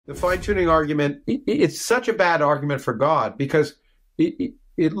The fine-tuning argument, it's such a bad argument for God because it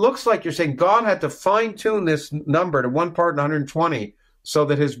looks like you're saying God had to fine-tune this number to 1 part in 120 so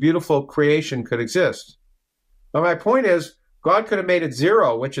that his beautiful creation could exist. But my point is, God could have made it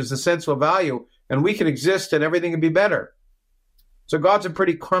 0, which is the sensible value, and we could exist and everything would be better. So God's a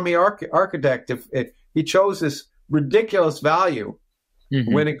pretty crummy architect if he chose this ridiculous value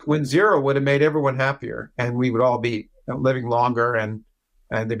when 0 would have made everyone happier and we would all be living longer and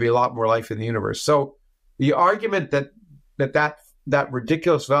there'd be a lot more life in the universe. So the argument that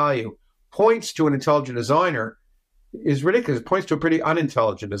ridiculous value points to an intelligent designer is ridiculous. It points to a pretty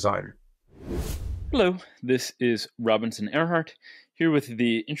unintelligent designer. Hello, this is Robinson Earhart, here with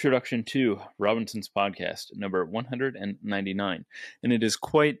the introduction to Robinson's podcast, number 199. And it is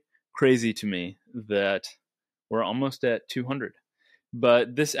quite crazy to me that we're almost at 200.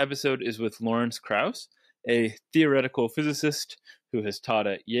 But this episode is with Lawrence Krauss, a theoretical physicist who has taught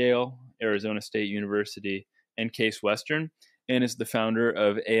at Yale, Arizona State University, and Case Western, and is the founder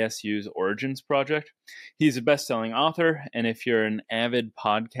of ASU's Origins Project. He's a best-selling author, and if you're an avid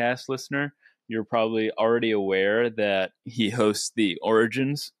podcast listener, you're probably already aware that he hosts the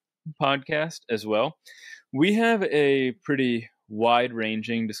Origins podcast as well. We have a pretty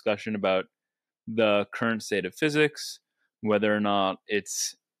wide-ranging discussion about the current state of physics, whether or not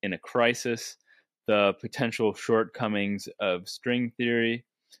it's in a crisis, the potential shortcomings of string theory,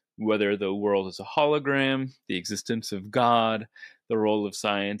 whether the world is a hologram, the existence of God, the role of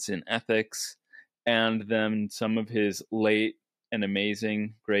science in ethics, and then some of his late and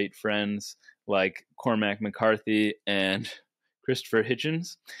amazing great friends like Cormac McCarthy and Christopher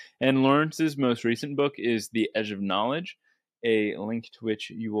Hitchens. And Lawrence's most recent book is The Edge of Knowledge, a link to which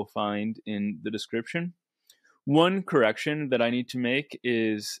you will find in the description. One correction that I need to make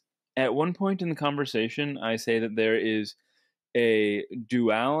is at one point in the conversation, I say that there is a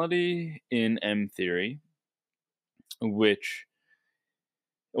duality in M theory, where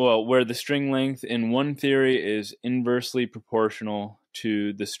the string length in one theory is inversely proportional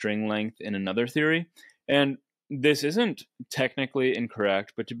to the string length in another theory. And this isn't technically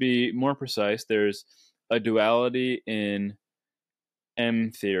incorrect, but to be more precise, there's a duality in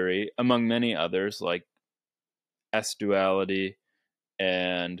M theory, among many others, like S duality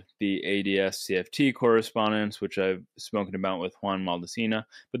and the ADS-CFT correspondence, which I've spoken about with Juan Maldacena.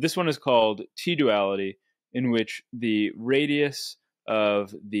 But this one is called T duality, in which the radius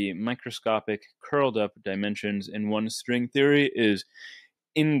of the microscopic curled up dimensions in one string theory is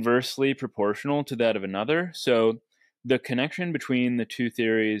inversely proportional to that of another. So the connection between the two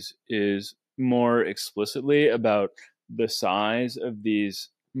theories is more explicitly about the size of these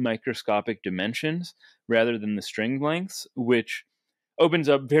microscopic dimensions rather than the string lengths, which opens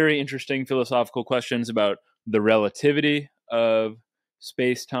up very interesting philosophical questions about the relativity of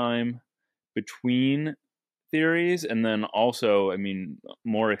space-time between theories, and then also,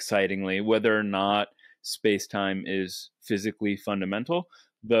 more excitingly, whether or not space-time is physically fundamental,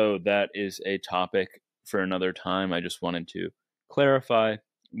 though that is a topic for another time. I just wanted to clarify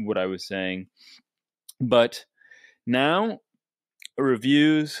what I was saying. But now,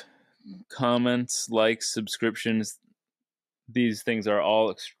 reviews, comments, likes, subscriptions, these things are all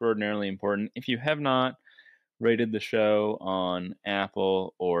extraordinarily important. If you have not rated the show on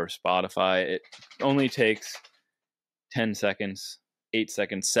Apple or Spotify, it only takes 10 seconds, 8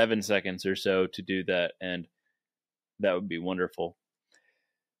 seconds, 7 seconds or so to do that, and that would be wonderful.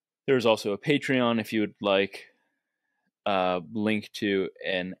 There's also a Patreon if you would like a link to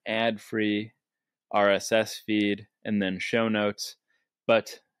an ad-free RSS feed and then show notes.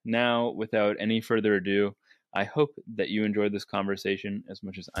 But now, without any further ado, I hope that you enjoyed this conversation as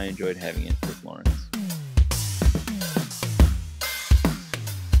much as I enjoyed having it with Lawrence.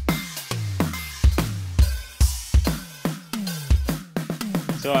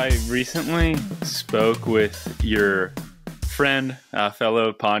 So I recently spoke with your friend,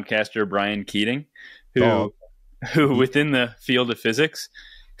 fellow podcaster, Brian Keating, who within the field of physics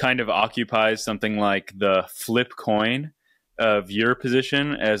kind of occupies something like the flip coin of your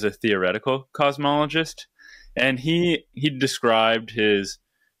position as a theoretical cosmologist. And he described his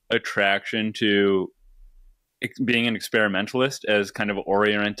attraction to being an experimentalist as kind of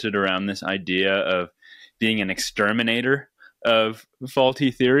oriented around this idea of being an exterminator of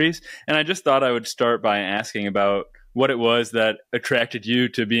faulty theories. And I just thought I would start by asking about what it was that attracted you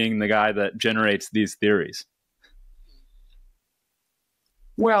to being the guy that generates these theories.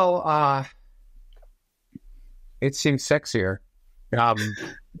 Well, it seems sexier.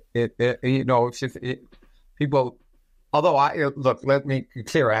 People, although let me be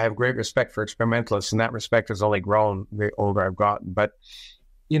clear, I have great respect for experimentalists, and that respect has only grown the older I've gotten. But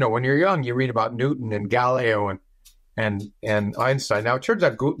when you're young, you read about Newton and Galileo and Einstein. Now, it turns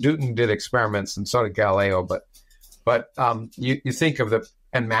out Newton did experiments, and so did Galileo, but you think of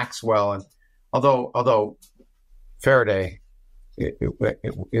and Maxwell, and although Faraday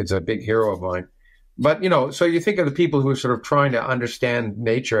is a big hero of mine. But, so you think of the people who are sort of trying to understand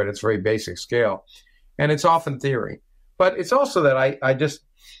nature at its very basic scale, and it's often theory. But it's also that I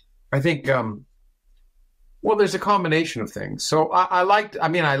think, well, there's a combination of things. So I liked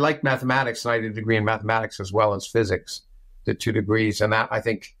mathematics, and I did a degree in mathematics as well as physics, the 2 degrees, and that, I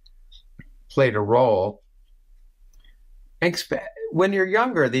think, played a role. When you're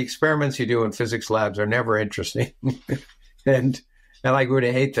younger, the experiments you do in physics labs are never interesting, and I grew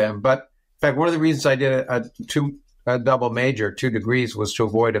to hate them. But in fact, one of the reasons I did a double major, 2 degrees, was to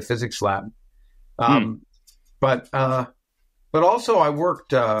avoid a physics lab. But also I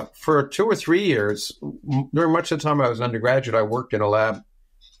worked for 2 or 3 years. During much of the time I was an undergraduate, I worked in a lab,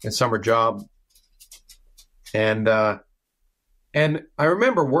 a summer job. And I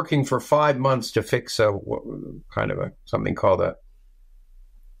remember working for 5 months to fix something called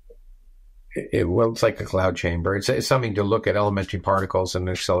it's like a cloud chamber. It's something to look at elementary particles in an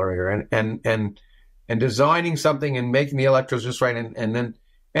accelerator, and designing something and making the electrodes just right, and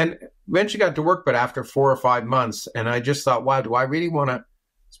eventually got to work, but after 4 or 5 months, and I just thought, wow, do I really want to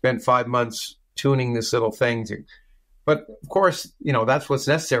spend 5 months tuning this little thing? But of course, that's what's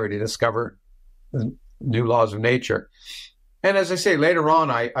necessary to discover the new laws of nature. And as I say, later on,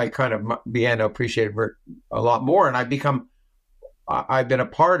 I kind of began to appreciate it a lot more, and I've been a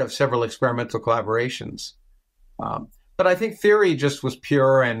part of several experimental collaborations. But I think theory just was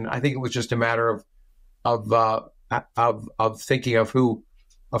pure, and I think it was just a matter of thinking of who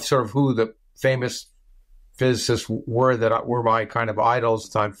the famous physicists were that were my kind of idols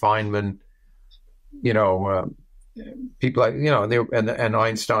at the time. Feynman, people like, and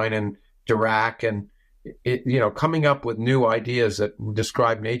Einstein and Dirac, and coming up with new ideas that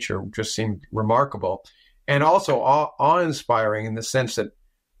describe nature just seemed remarkable, and also awe-inspiring in the sense that,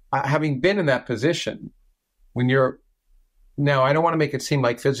 having been in that position, now, I don't want to make it seem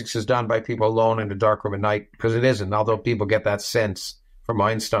like physics is done by people alone in a dark room at night, because it isn't, although people get that sense from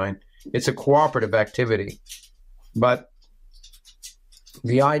Einstein. It's a cooperative activity. But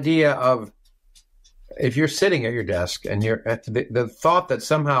the idea of, if you're sitting at your desk and the thought that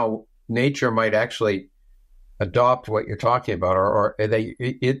somehow nature might actually adopt what you're talking about,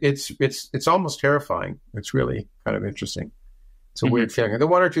 it's almost terrifying. It's really kind of interesting. It's a weird feeling. The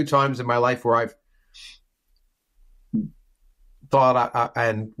 1 or 2 times in my life where I've thought,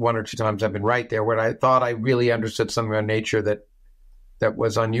 and 1 or 2 times I've been right there, when I thought I really understood something about nature that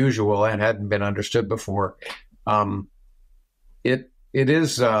was unusual and hadn't been understood before.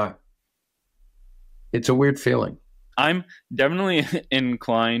 It's a weird feeling. I'm definitely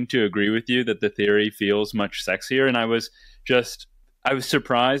inclined to agree with you that the theory feels much sexier. And I was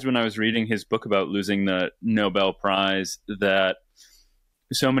surprised when I was reading his book about losing the Nobel Prize that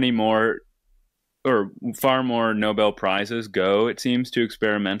so many more, or far more, Nobel Prizes go, it seems, to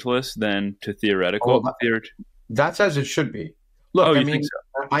experimentalists than to theoretical. That's as it should be. Look, think so?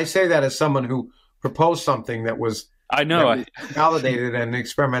 I say that as someone who proposed something that was validated, and the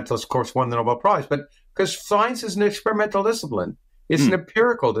experimentalist, of course, won the Nobel Prize. But because science is an experimental discipline, it's an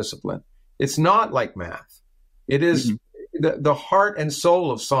empirical discipline. It's not like math. It is the heart and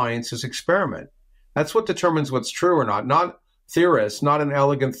soul of science is experiment. That's what determines what's true or not. Not theorists, not an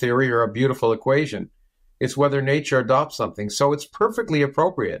elegant theory or a beautiful equation. It's whether nature adopts something. So it's perfectly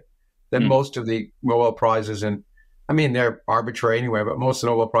appropriate that most of the Nobel Prizes, they're arbitrary anyway, but most of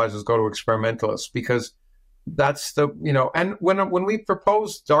the Nobel Prizes go to experimentalists, because that's and when we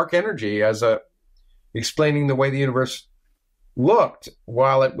proposed dark energy as explaining the way the universe looked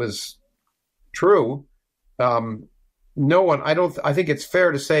while it was true, I think it's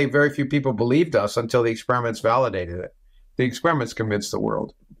fair to say very few people believed us until the experiments validated it. The experiments convinced the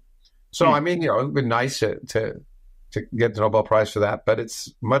world. So, it would have been nice to get the Nobel Prize for that, but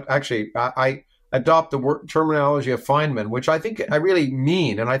it's actually, I adopt the terminology of Feynman, which I think I really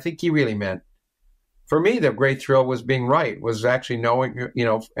mean, and I think he really meant. For me, the great thrill was being right, was actually knowing,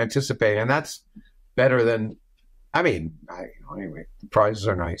 anticipating, and that's better than, anyway, the prizes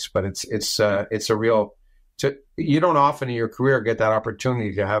are nice, but it's a real, you don't often in your career get that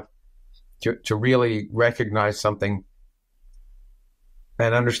opportunity to have, to really recognize something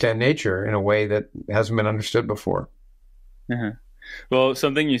and understand nature in a way that hasn't been understood before. Uh-huh. Well,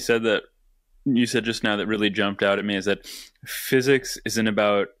 something you said just now that really jumped out at me is that physics isn't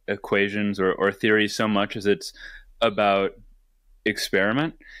about equations or theories so much as it's about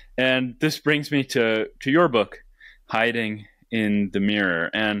experiment. And this brings me to your book, Hiding in the Mirror.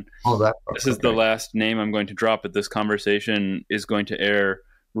 And this is the last name I'm going to drop, but this conversation is going to air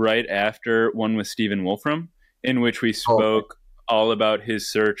right after one with Stephen Wolfram, in which we spoke all about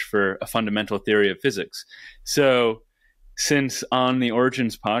his search for a fundamental theory of physics. So since on the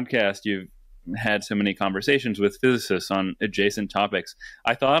Origins podcast, you've had so many conversations with physicists on adjacent topics,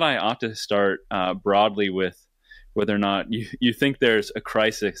 I thought I ought to start broadly with whether or not you think there's a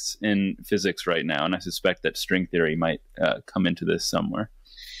crisis in physics right now. And I suspect that string theory might come into this somewhere.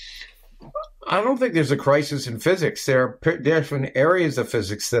 I don't think there's a crisis in physics. There are different areas of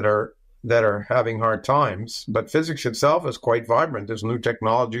physics that are having hard times, but physics itself is quite vibrant. There's new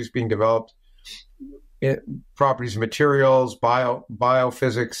technologies being developed, properties of materials,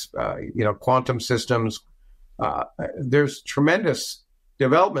 biophysics, quantum systems. There's tremendous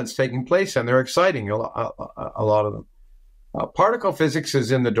developments taking place, and they're exciting, a lot of them. Particle physics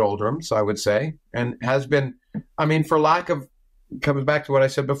is in the doldrums, I would say, and has been, for lack of, comes back to what I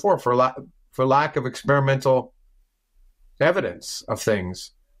said before, for lack of experimental evidence of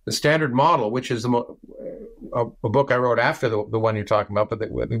things. The Standard Model, which is a book I wrote after the one you're talking about, but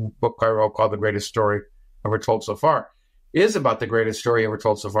the book I wrote called The Greatest Story Ever Told So Far, is about the greatest story ever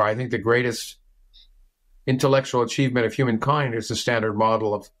told so far. I think the greatest intellectual achievement of humankind is the Standard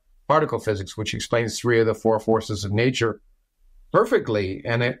Model of particle physics, which explains 3 of the 4 forces of nature perfectly.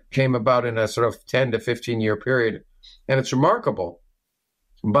 And it came about in a sort of 10 to 15 year period. And it's remarkable.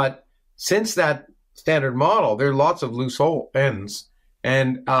 But since that Standard Model, there are lots of loose ends.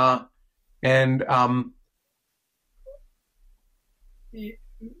 And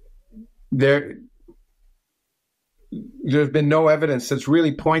there's been no evidence that's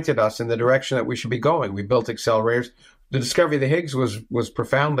really pointed us in the direction that we should be going. We built accelerators. The discovery of the Higgs was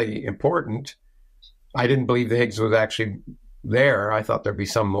profoundly important. I didn't believe the Higgs was actually there. I thought there'd be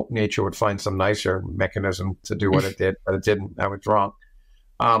nature would find some nicer mechanism to do what it did, but it didn't. I was wrong.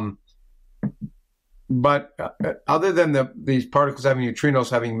 But other than these particles having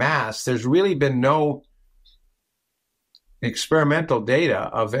neutrinos having mass, there's really been no experimental data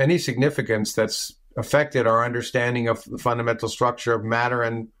of any significance that's affected our understanding of the fundamental structure of matter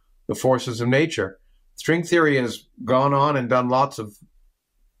and the forces of nature. String theory has gone on and done lots of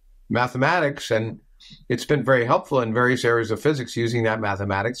mathematics, and it's been very helpful in various areas of physics using that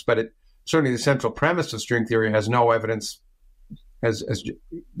mathematics, but certainly the central premise of string theory has no evidence,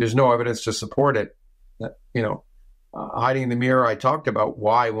 there's no evidence to support it. Hiding in the mirror, I talked about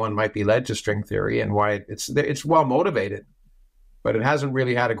why one might be led to string theory and why it's well motivated, but it hasn't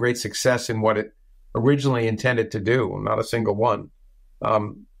really had a great success in what it originally intended to do, not a single one.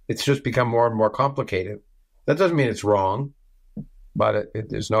 It's just become more and more complicated. That doesn't mean it's wrong, but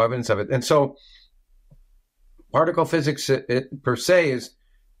there's no evidence of it. And so particle physics per se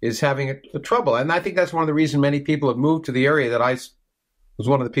is having a trouble. And I think that's one of the reasons many people have moved to the area that I was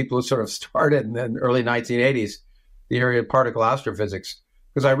one of the people who sort of started in the early 1980s, the area of particle astrophysics,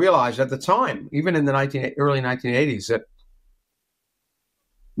 because I realized at the time, even in the early 1980s, that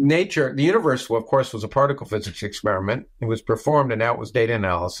the universe, of course, was a particle physics experiment. It was performed, and now it was data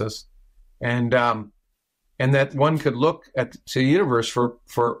analysis, and that one could look to the universe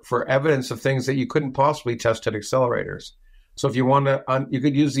for evidence of things that you couldn't possibly test at accelerators. So if you want to, you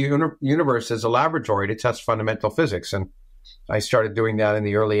could use the universe as a laboratory to test fundamental physics, and I started doing that in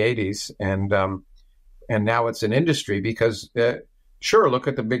the early 80s, and now it's an industry because sure, look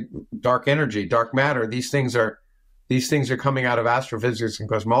at the big dark energy, dark matter. These things are coming out of astrophysics and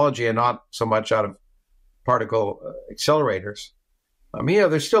cosmology and not so much out of particle accelerators.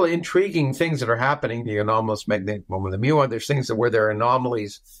 There's still intriguing things that are happening. The anomalous magnetic moment of the muon. There's things where there are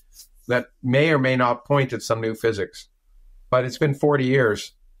anomalies that may or may not point at some new physics. But it's been 40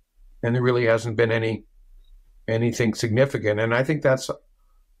 years, and there really hasn't been anything significant. And I think that's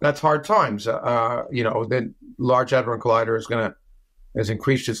hard times. The Large Hadron Collider has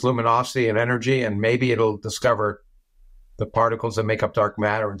increased its luminosity and energy, and maybe it'll discover the particles that make up dark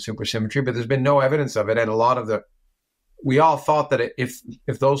matter and supersymmetry, but there's been no evidence of it. And we all thought that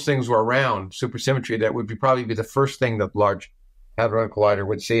if those things were around, supersymmetry, that would probably be the first thing that Large Hadron Collider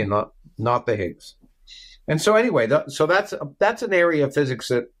would see, and not the Higgs. And so anyway, so that's an area of physics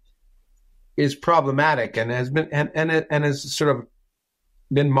that is problematic and has been and has sort of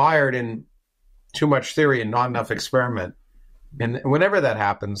been mired in too much theory and not enough experiment. And whenever that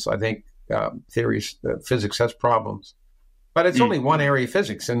happens, I think physics has problems. But it's only one area of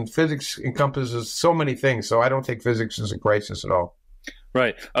physics, and physics encompasses so many things. So I don't think physics is a crisis at all.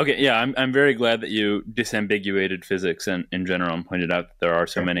 Right. Okay. Yeah. I'm very glad that you disambiguated physics in general and pointed out that there are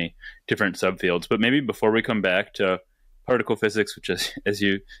so many different subfields. But maybe before we come back to particle physics, which is, as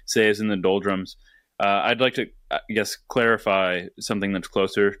you say, is in the doldrums, I'd like to, I guess, clarify something that's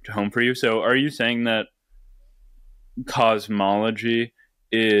closer to home for you. So are you saying that cosmology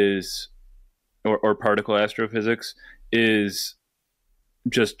is, or particle astrophysics is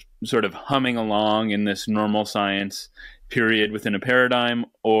just sort of humming along in this normal science period within a paradigm,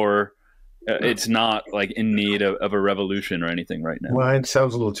 or it's not like in need of a revolution or anything right now? Well, it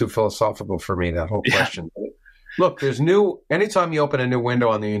sounds a little too philosophical for me, that whole question. Yeah. Look, anytime you open a new window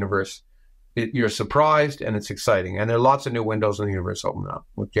on the universe, you're surprised and it's exciting. And there are lots of new windows in the universe opening up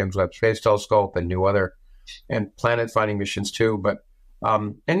with James Webb Space Telescope and and planet finding missions too. But,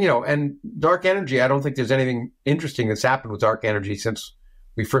 and dark energy, I don't think there's anything interesting that's happened with dark energy since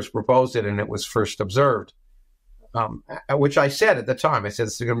we first proposed it and it was first observed. Which I said at the time, I said,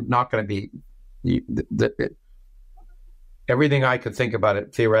 it's not going to be everything I could think about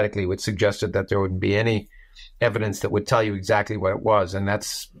it theoretically would suggest that there wouldn't be any evidence that would tell you exactly what it was. And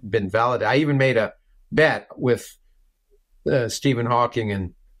that's been validated. I even made a bet with Stephen Hawking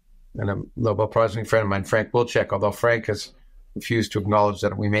and a Nobel Prize winning friend of mine, Frank Wilczek, although Frank has refused to acknowledge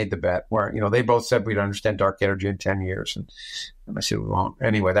that we made the bet, where, they both said we'd understand dark energy in 10 years. And I said, we won't.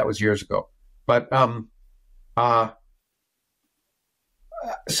 Anyway, that was years ago. But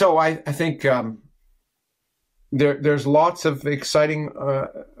so I think there's lots of exciting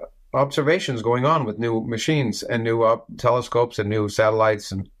observations going on with new machines and new telescopes and new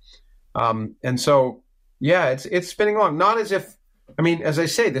satellites, and so yeah, it's spinning along. Not as if, as I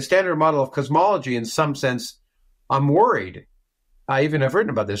say, the standard model of cosmology, in some sense, I'm worried. I even have written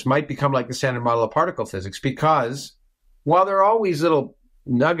about this, might become like the standard model of particle physics, because while there are always little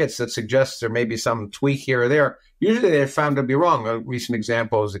nuggets that suggest there may be some tweak here or there, usually they're found to be wrong. A recent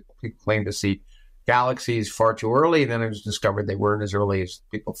example is people claim to see galaxies far too early, then it was discovered they weren't as early as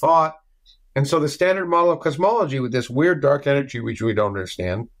people thought. And so the standard model of cosmology, with this weird dark energy, which we don't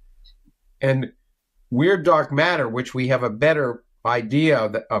understand, and weird dark matter, which we have a better idea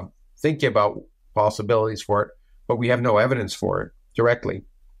of thinking about possibilities for it, but we have no evidence for it directly,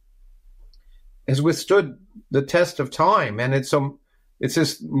 has withstood the test of time. And it's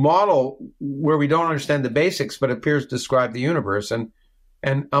this model where we don't understand the basics, but appears to describe the universe. And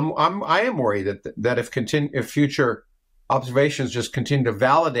I am worried that if future observations just continue to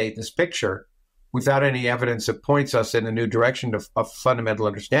validate this picture without any evidence that points us in a new direction of fundamental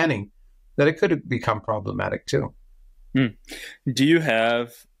understanding, that it could become problematic too. Do you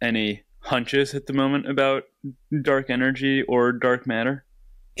have any hunches at the moment about dark energy or dark matter?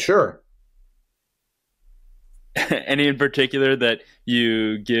 Sure. Any in particular that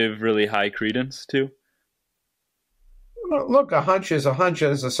you give really high credence to? Look, a hunch is a hunch.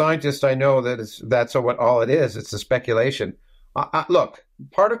 As a scientist, I know that that's what all it is. It's a speculation. Look,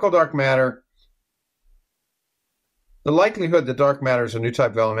 particle dark matter, the likelihood that dark matter is a new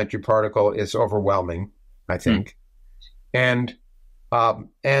type of elementary particle is overwhelming, I think. And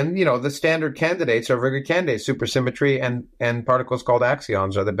the standard candidates are very good candidates. Supersymmetry and particles called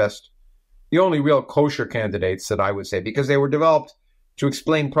axions are the only real kosher candidates that I would say, because they were developed to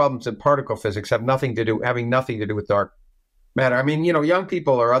explain problems in particle physics, having nothing to do with dark matter. Young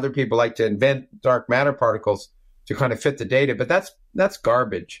people or other people like to invent dark matter particles to kind of fit the data, but that's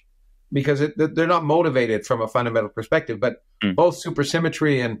garbage, because they're not motivated from a fundamental perspective. But both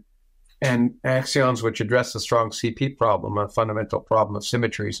supersymmetry and axions, which address the strong CP problem, a fundamental problem of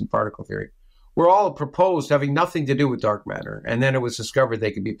symmetries in particle theory, were all proposed having nothing to do with dark matter. And then it was discovered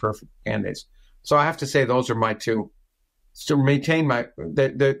they could be perfect candidates. So I have to say those are my two. To maintain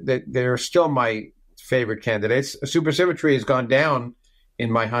they're still my favorite candidates. Supersymmetry has gone down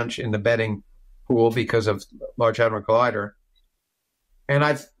in my hunch in the betting pool because of Large Hadron Collider. And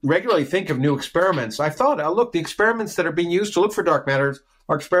I regularly think of new experiments. I thought, look, the experiments that are being used to look for dark matter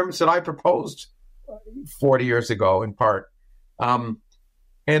are experiments that I proposed 40 years ago, in part. And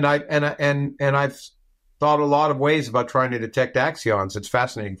I've thought a lot of ways about trying to detect axions. It's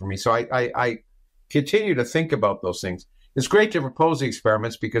fascinating for me. So I continue to think about those things. It's great to propose the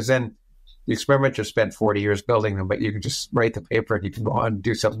experiments, because then the experimenter spent 40 years building them, but you can just write the paper and you can go on and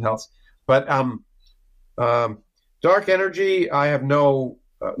do something else. But dark energy, I have no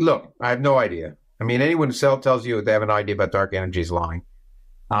idea. Anyone who tells you they have an idea about dark energy is lying.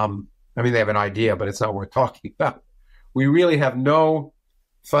 They have an idea, but it's not worth talking about. We really have no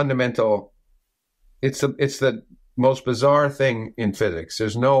fundamental. It's the most bizarre thing in physics.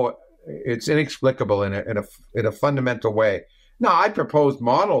 It's inexplicable in a fundamental way. Now, I proposed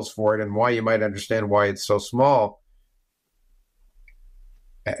models for it and why you might understand why it's so small.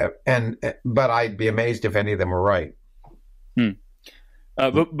 But I'd be amazed if any of them were right.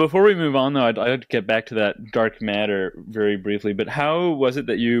 But before we move on, though, I'd get back to that dark matter very briefly. But how was it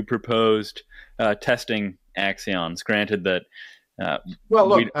that you proposed testing axions? Granted that, Well,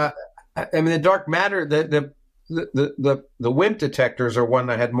 look, I mean, the dark matter, the WIMP detectors are one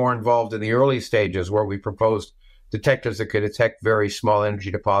that had more involved in the early stages, where we proposed detectors that could detect very small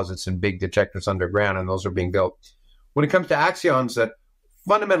energy deposits and big detectors underground, and those are being built. When it comes to axions, the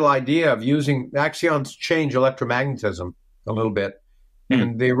fundamental idea of using axions change electromagnetism a little bit.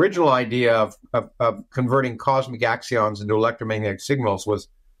 And the original idea of converting cosmic axions into electromagnetic signals was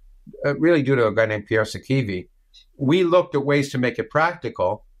really due to a guy named Pierre Sakivi. We looked at ways to make it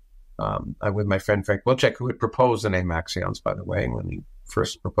practical with my friend Frank Wilczek, who had proposed the name axions, by the way, when he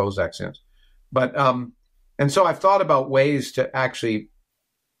first proposed axions. But and so I've thought about ways to actually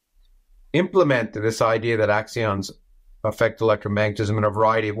implement this idea that axions affect electromagnetism in a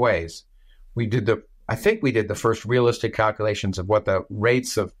variety of ways. I think we did the first realistic calculations of what the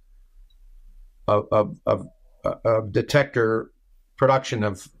rates of detector production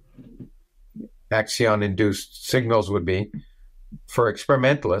of axion-induced signals would be for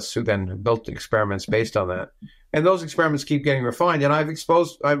experimentalists, who then built experiments based on that. And those experiments keep getting refined. And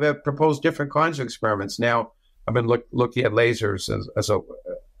I've proposed different kinds of experiments. Now I've been looking at lasers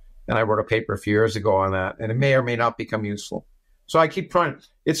and I wrote a paper a few years ago on that, and it may or may not become useful. So I keep trying.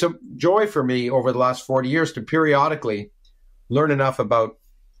 It's a joy for me over the last 40 years to periodically learn enough about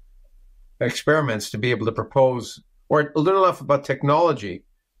experiments to be able to propose, or learn enough about technology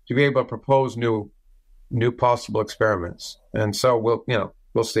to be able to propose new possible experiments. And so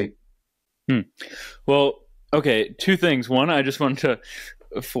we'll see. Well, okay, two things. One, I just want to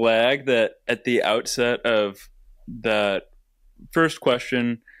flag that at the outset of that first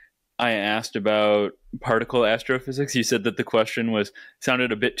question I asked about particle astrophysics, you said that the question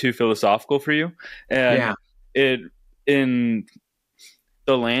sounded a bit too philosophical for you. And in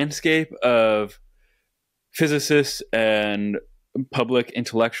the landscape of physicists and public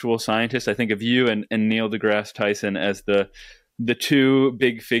intellectual scientists, I think of you and Neil deGrasse Tyson as the two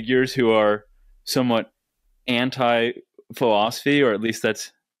big figures who are somewhat anti-philosophy, or at least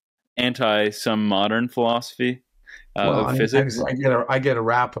that's anti some modern philosophy of physics. I get a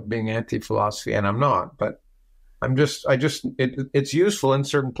rap of being anti-philosophy, and I'm not, but it's useful in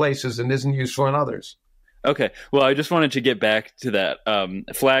certain places and isn't useful in others. Okay. Well, I just wanted to get back to that,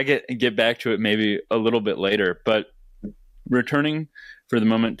 flag it and get back to it maybe a little bit later, but returning for the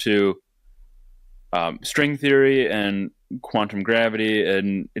moment to string theory and quantum gravity,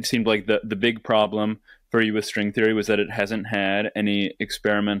 and it seemed like the big problem for you with string theory was that it hasn't had any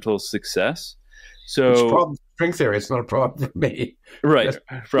experimental success. So it's a problem for string theory. It's not a problem for me. Right.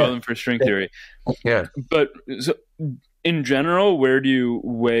 Problem for string theory. Yeah. But so in general, where do you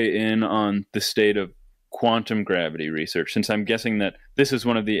weigh in on the state of quantum gravity research? Since I'm guessing that this is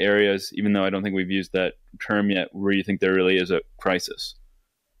one of the areas, even though I don't think we've used that term yet, where you think there really is a crisis.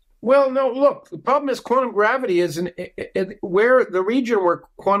 Well, no, look, the problem is quantum gravity is where the region where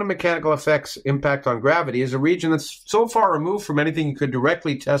quantum mechanical effects impact on gravity is a region that's so far removed from anything you could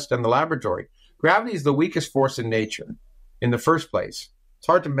directly test in the laboratory. Gravity is the weakest force in nature in the first place. It's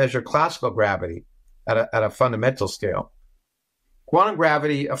hard to measure classical gravity at a fundamental scale. Quantum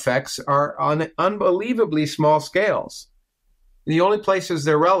gravity effects are on unbelievably small scales. The only places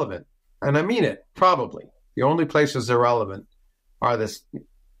they're relevant, and I mean it, probably, the only places they're relevant are the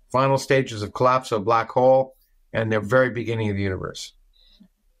final stages of collapse of a black hole and the very beginning of the universe.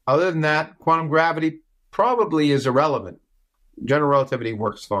 Other than that, quantum gravity probably is irrelevant. General relativity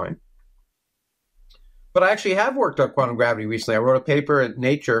works fine. But I actually have worked on quantum gravity recently. I wrote a paper at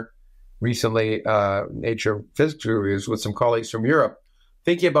Nature recently, Nature Physics Reviews, with some colleagues from Europe,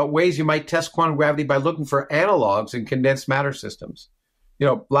 thinking about ways you might test quantum gravity by looking for analogs in condensed matter systems.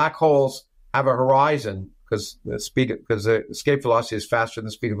 Black holes have a horizon because the escape velocity is faster than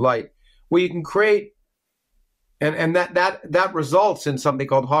the speed of light. Well, you can create, and that results in something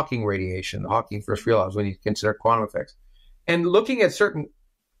called Hawking radiation. Hawking first realized when you consider quantum effects. And looking at certain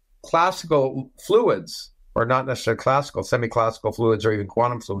classical fluids, or not necessarily classical, semi-classical fluids, or even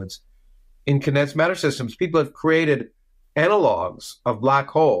quantum fluids, in condensed matter systems, people have created analogs of black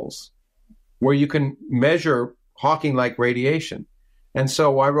holes where you can measure Hawking-like radiation. And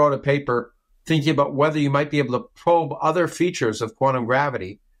so I wrote a paper thinking about whether you might be able to probe other features of quantum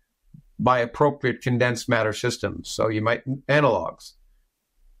gravity by appropriate condensed matter systems. So you might analogs.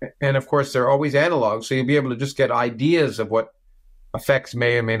 And of course, they're always analogs, so you'll be able to just get ideas of what effects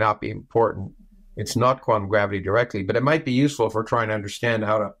may or may not be important. It's not quantum gravity directly, but it might be useful if we're trying to understand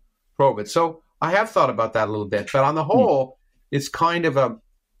how to probe it. So I have thought about that a little bit, but on the whole, it's kind of a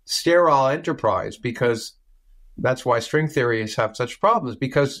sterile enterprise because that's why string theories have such problems,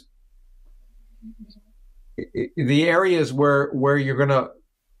 because the areas where you're going to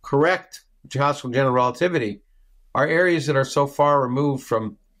correct classical general relativity are areas that are so far removed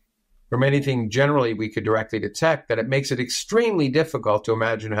from anything generally we could directly detect that it makes it extremely difficult to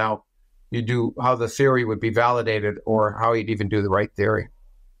imagine how the theory would be validated or how you'd even do the right theory.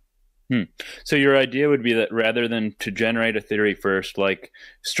 So your idea would be that rather than to generate a theory first, like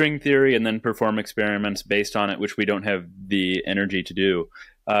string theory, and then perform experiments based on it, which we don't have the energy to do,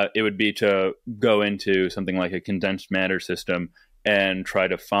 it would be to go into something like a condensed matter system and try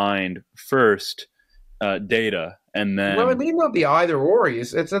to find first data, and then... Well, it may not be either or.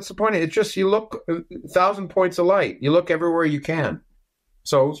 That's the point. It's just you look 1,000 points of light. You look everywhere you can.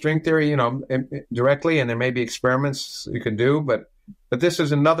 So string theory, directly, and there may be experiments you can do, but this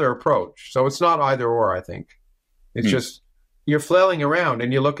is another approach. So it's not either or, I think. It's just you're flailing around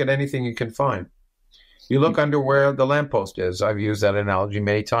and you look at anything you can find. You look under where the lamppost is. I've used that analogy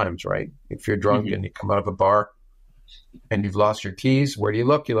many times, right? If you're drunk and you come out of a bar and you've lost your keys, where do you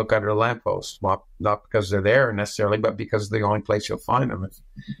look? You look under the lamppost. Well, not because they're there necessarily, but because they're the only place you'll find them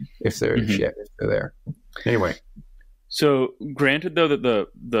if they're there. Anyway. So granted, though, that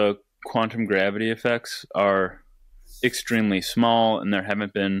the quantum gravity effects are extremely small and there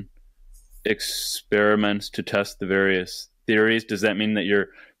haven't been experiments to test the various theories, does that mean that you're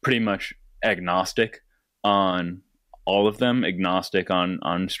pretty much agnostic on all of them, agnostic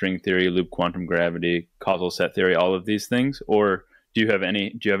on string theory, loop quantum gravity, causal set theory, all of these things? Or do you have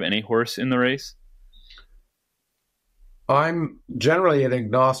any horse in the race? I'm generally an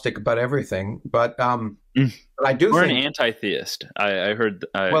agnostic about everything, but I do Or think... an anti-theist. I heard...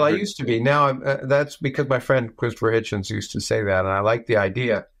 I used to be. Now that's because my friend Christopher Hitchens used to say that, and I like the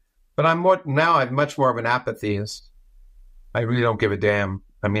idea. But I'm much more of an apatheist. I really don't give a damn.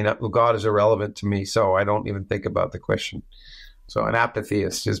 I mean, God is irrelevant to me, so I don't even think about the question. So an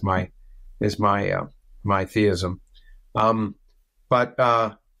apatheist is my theism.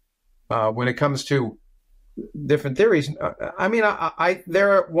 But when it comes to different theories, I mean,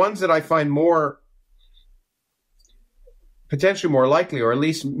 there are ones that I find potentially more likely, or at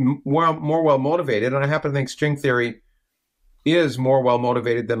least more well motivated, and I happen to think string theory is more well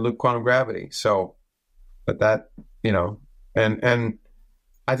motivated than loop quantum gravity. So, but that, and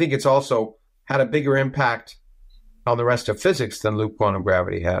I think it's also had a bigger impact on the rest of physics than loop quantum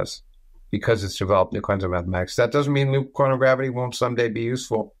gravity has, because it's developed new kinds of mathematics. That doesn't mean loop quantum gravity won't someday be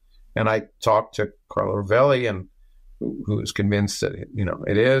useful. And I talked to Carlo Rovelli, and who is convinced that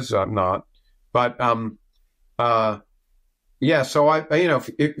it is. I'm not, but yeah. So I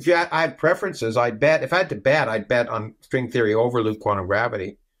had preferences, I bet if I had to bet, I'd bet on string theory over loop quantum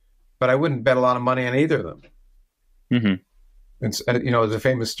gravity, but I wouldn't bet a lot of money on either of them. Mm-hmm. And there's a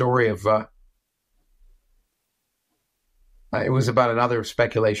famous story of it was about another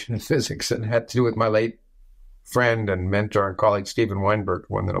speculation in physics, and it had to do with my late friend and mentor and colleague Steven Weinberg,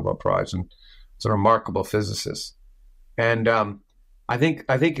 who won the Nobel Prize, and it's a remarkable physicist. And I think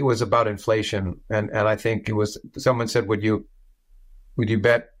it was about inflation, and I think it was, someone said, would you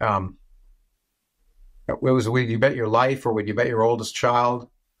bet would you bet your life, or would you bet your oldest child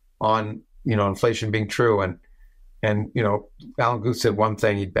on inflation being true? And Alan Guth said one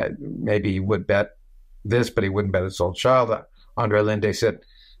thing, maybe he would bet this, but he wouldn't bet his old child. Andre Linde said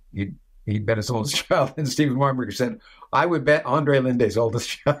he'd bet his oldest child, and Steven Weinberger said, I would bet Andre Linde's oldest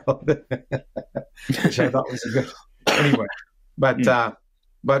child, which I thought was a good, anyway.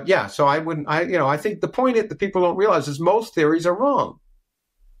 But yeah, so I think the point that people don't realize is most theories are wrong.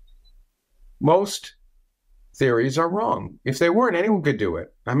 Most theories are wrong. If they weren't, anyone could do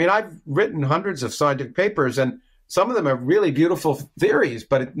it. I mean, I've written hundreds of scientific papers, and some of them are really beautiful theories,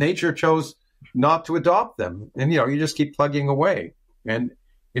 but nature chose not to adopt them. And, you just keep plugging away. And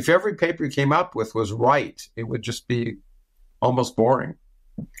if every paper you came up with was right, it would just be almost boring.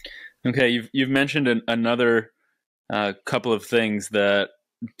 Okay, you've mentioned another couple of things that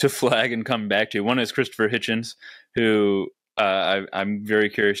to flag and come back to. One is Christopher Hitchens, who I'm very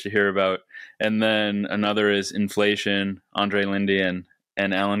curious to hear about. And then another is inflation, Andre Linde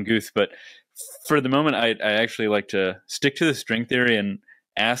and Alan Guth. But for the moment, I actually like to stick to the string theory and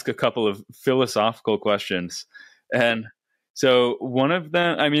ask a couple of philosophical questions. And so one of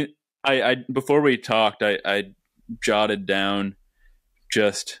them, I mean, I before we talked, I jotted down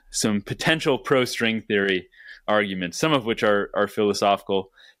just some potential pro-string theory arguments, some of which are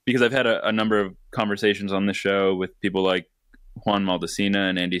philosophical, because I've had a number of conversations on the show with people like Juan Maldacena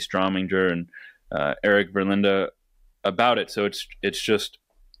and Andy Strominger and Eric Verlinde about it. So it's just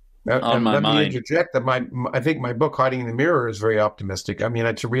on my mind. Let me interject that I think my book Hiding in the Mirror is very optimistic. I mean,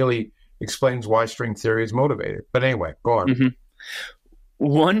 it's explains why string theory is motivated. But anyway, go on. Mm-hmm.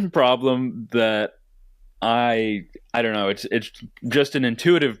 One problem that I don't know, it's just an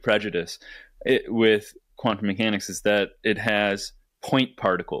intuitive prejudice with quantum mechanics is that it has point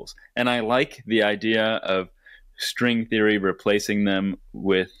particles. And I like the idea of string theory replacing them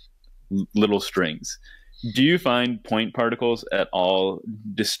with little strings. Do you find point particles at all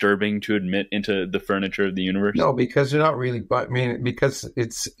disturbing to admit into the furniture of the universe? No, because they're not really, but I mean, because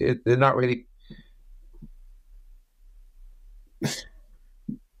they're not really.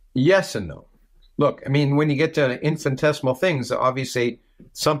 Yes and no. Look, I mean, when you get to infinitesimal things, obviously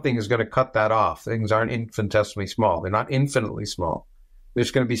something is going to cut that off. Things aren't infinitesimally small. They're not infinitely small.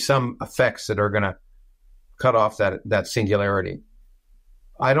 There's going to be some effects that are going to cut off that singularity.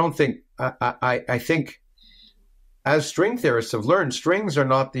 I don't think, I think as string theorists have learned, strings are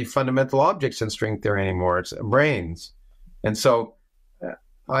not the fundamental objects in string theory anymore. It's brains. And so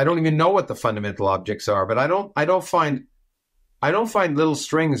I don't even know what the fundamental objects are, but I don't find little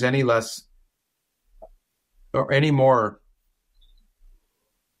strings any less or any more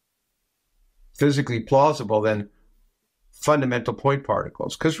physically plausible than fundamental point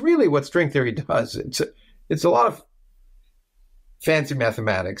particles. Because really what string theory does, it's a lot of fancy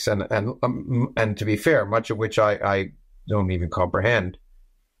mathematics and to be fair, much of which I don't even comprehend.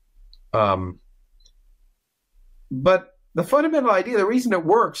 But the fundamental idea, the reason it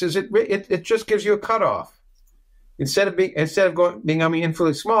works is it just gives you a cutoff. Instead of being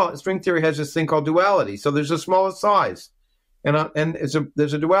infinitely small, string theory has this thing called duality. So there's a smallest size, and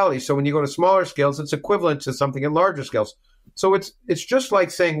there's a duality. So when you go to smaller scales, it's equivalent to something at larger scales. So it's just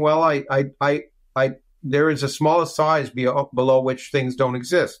like saying, well, there is a smallest size below which things don't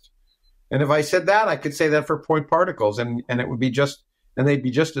exist. And if I said that, I could say that for point particles, and it would be they'd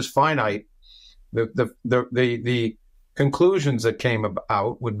be just as finite. The conclusions that came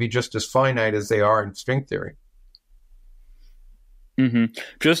about would be just as finite as they are in string theory. Mm-hmm.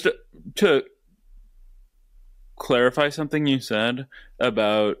 Just to clarify something you said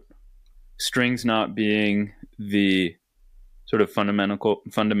about strings not being the sort of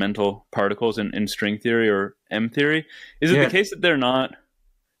fundamental particles in string theory or M theory, is it the case that they're not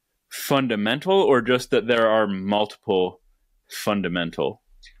fundamental, or just that there are multiple fundamental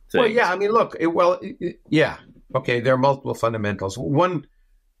things? Well, yeah, I mean, look, yeah, okay, there are multiple fundamentals. One,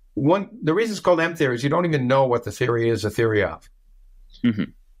 the reason it's called M theory is you don't even know what the theory is a theory of. Mm-hmm.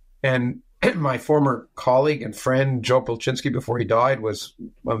 And my former colleague and friend, Joe Polchinski, before he died, was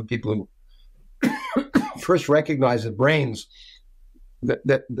one of the people who first recognized that brains,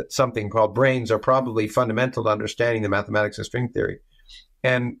 that something called brains, are probably fundamental to understanding the mathematics of string theory.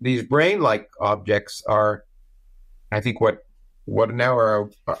 And these brain-like objects are, I think, what now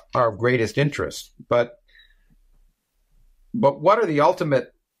are our greatest interest. But what are the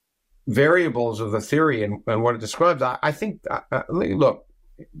ultimate variables of the theory and what it describes? I think, look,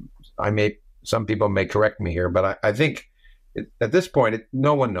 some people may correct me here, but I think at this point,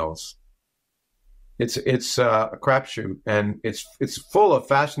 no one knows. It's a crapshoot, and it's full of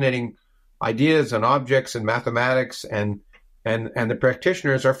fascinating ideas and objects and mathematics, and the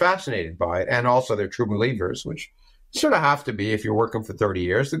practitioners are fascinated by it, and also they're true believers, which you sort of have to be if you're working for 30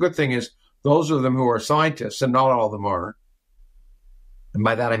 years. The good thing is those of them who are scientists, and not all of them are, and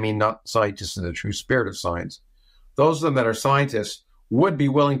by that I mean not scientists in the true spirit of science, those of them that are scientists would be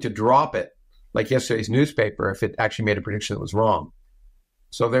willing to drop it, like yesterday's newspaper, if it actually made a prediction that was wrong.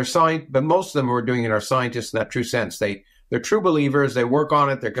 So but most of them who are doing it are scientists in that true sense. They're true believers, they work on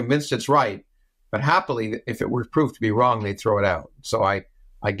it, they're convinced it's right, but happily, if it were proved to be wrong, they'd throw it out. So I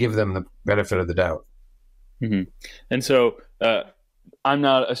give them the benefit of the doubt. Mm-hmm. And so I'm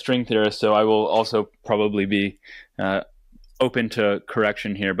not a string theorist, so I will also probably be open to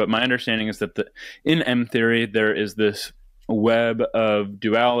correction here. But my understanding is that in M theory, there is this web of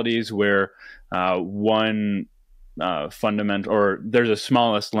dualities where one fundamental, or there's a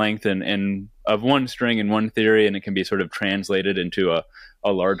smallest length in of one string in one theory, and it can be sort of translated into a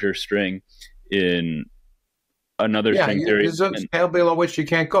larger string in another string theory. There's a scale below which you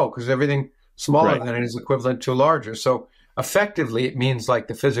can't go because everything smaller than it is equivalent to larger. So effectively, it means like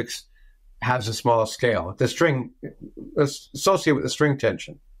the physics has a smaller scale. The string associated with the string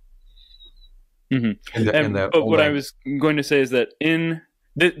tension. Mm-hmm. But what I was going to say is that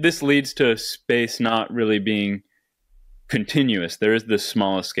this leads to space not really being continuous. There is this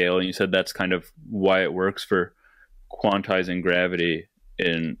smallest scale, and you said that's kind of why it works for quantizing gravity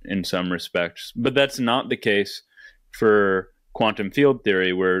in some respects. But that's not the case for quantum field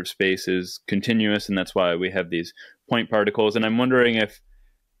theory, where space is continuous, and that's why we have these point particles. And I'm wondering if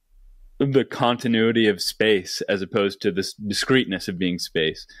the continuity of space as opposed to this discreteness of being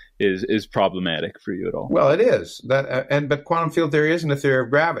space is problematic for you at all. Well, it is that, but quantum field theory isn't a theory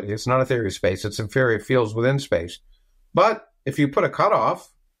of gravity. It's not a theory of space. It's a theory of fields within space. But if you put a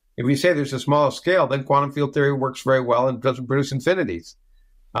cutoff, if you say there's a smaller scale, then quantum field theory works very well and doesn't produce infinities.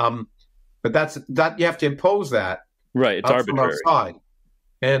 But that you have to impose that, right? It's arbitrary. From outside.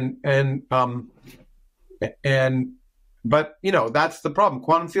 But that's the problem.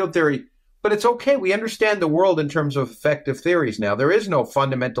 Quantum field theory. But it's okay. We understand the world in terms of effective theories now. There is no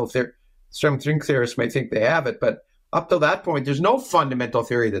fundamental theory. Some string theorists may think they have it, but up to that point, there's no fundamental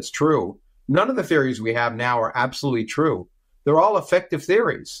theory that's true. None of the theories we have now are absolutely true. They're all effective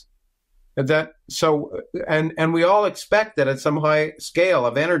theories. And we all expect that at some high scale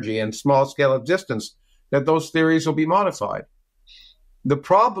of energy and small scale of distance, that those theories will be modified. The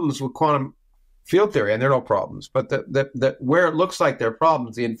problems with quantum field theory, and there are no problems, but where it looks like there are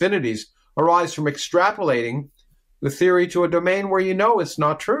problems, the infinities, arise from extrapolating the theory to a domain where it's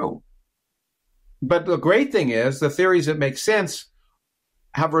not true. But the great thing is the theories that make sense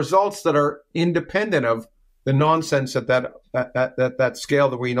have results that are independent of the nonsense at that scale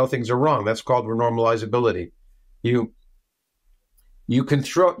that where things are wrong. That's called renormalizability. You can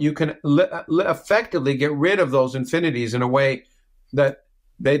effectively get rid of those infinities in a way that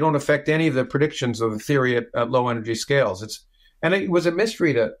they don't affect any of the predictions of the theory at low energy scales. It was a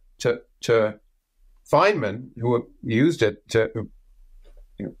mystery to Feynman, who used it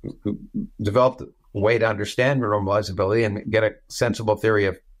who developed a way to understand renormalizability and get a sensible theory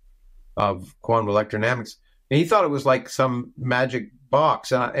of quantum electrodynamics. And he thought it was like some magic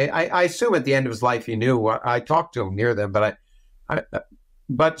box. And I assume at the end of his life he knew. I talked to him near them,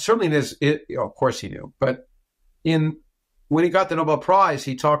 but certainly of course he knew. But when he got the Nobel Prize,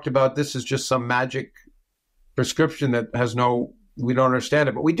 he talked about this is just some magic prescription that we don't understand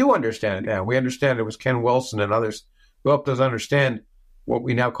it, but we do understand it now. We understand it was Ken Wilson and others who helped us understand what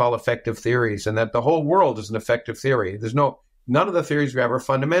we now call effective theories, and that the whole world is an effective theory. None of the theories we have are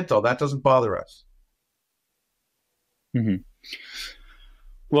fundamental. That doesn't bother us. Mm-hmm.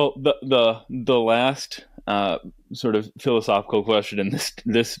 Well, the last sort of philosophical question in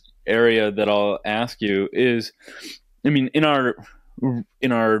this area that I'll ask you is, in our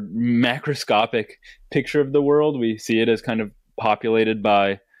macroscopic picture of the world, we see it as kind of populated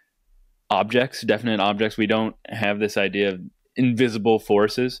by objects, definite objects. We don't have this idea of invisible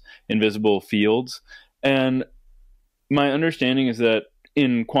forces, invisible fields. And my understanding is that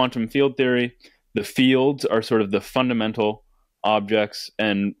in quantum field theory, the fields are sort of the fundamental objects,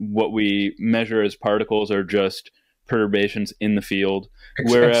 and what we measure as particles are just perturbations in the field.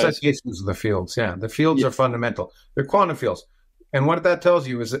 Whereas excitations of the fields, the fields are fundamental. They're quantum fields. And what that tells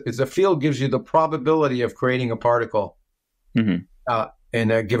you is a field gives you the probability of creating a particle in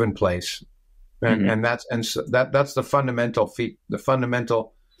a given place. And that's the fundamental the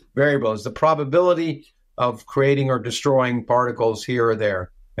fundamental variable is the probability of creating or destroying particles here or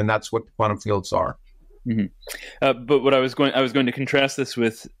there, and that's what quantum fields are. But what I was going to contrast this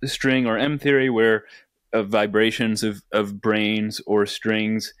with string or M theory, where vibrations of brains or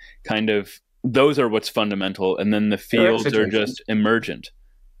strings, kind of those are what's fundamental, and then the fields are just emergent.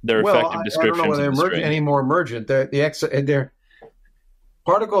 They're effective descriptions. I don't know whether they're emergent, any more emergent. They're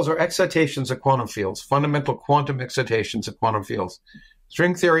particles are excitations of quantum fields, fundamental quantum excitations of quantum fields.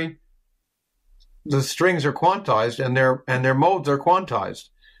 String theory, the strings are quantized and their modes are quantized,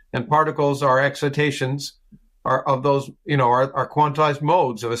 and particles are excitations of those, are quantized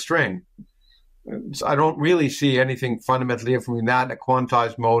modes of a string. So I don't really see anything fundamentally different from that in a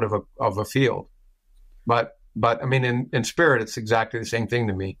quantized mode of a field. But in spirit, it's exactly the same thing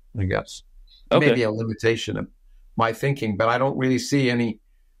to me, I guess. Okay. Maybe a limitation of my thinking, but I don't really see any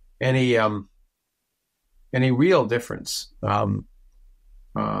real difference.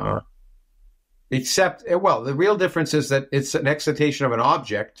 Except, the real difference is that it's an excitation of an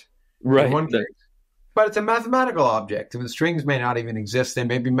object, right? But it's a mathematical object. The strings may not even exist. They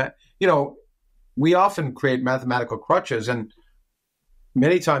may be, we often create mathematical crutches, and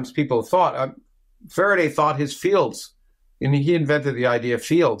many times people thought Faraday thought his fields. And he invented the idea of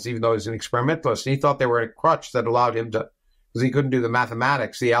fields, even though he was an experimentalist. And he thought they were a crutch that allowed him to, because he couldn't do the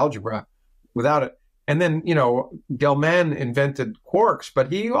mathematics, the algebra, without it. And then, Gell-Mann invented quarks,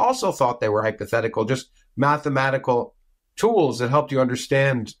 but he also thought they were hypothetical, just mathematical tools that helped you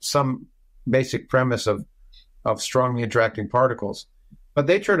understand some basic premise of strongly interacting particles. But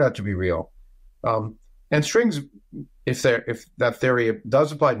they turned out to be real. And strings, if that theory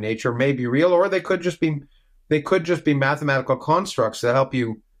does apply to nature, may be real, or they could just be mathematical constructs that help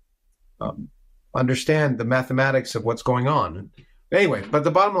you understand the mathematics of what's going on. Anyway, but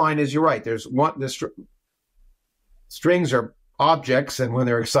the bottom line is, you're right. There's one. Strings are objects, and when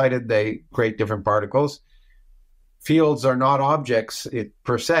they're excited, they create different particles. Fields are not objects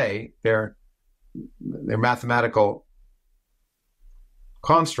per se. They're mathematical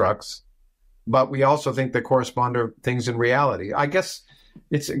constructs, but we also think they correspond to things in reality. I guess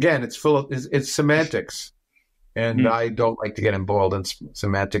it's semantics, and I don't like to get embroiled in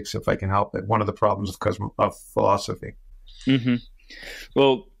semantics if I can help it. One of the problems of philosophy. Mm-hmm.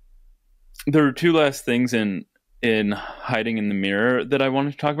 Well, there are two last things in Hiding in the Mirror that I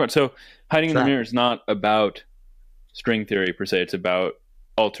wanted to talk about. So Hiding in the Mirror is not about string theory per se. It's about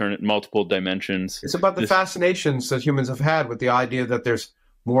alternate multiple dimensions. It's about the fascinations that humans have had with the idea that there's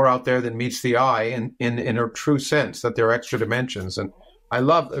more out there than meets the eye, and in a true sense, that there are extra dimensions. And I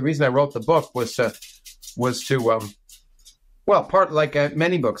love the reason I wrote the book was to part like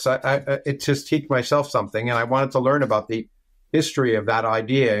many books, it just teach myself something, and I wanted to learn about the history of that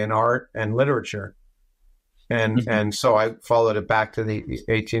idea in art and literature. And so I followed it back to the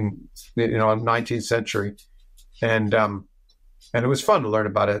 19th century, and it was fun to learn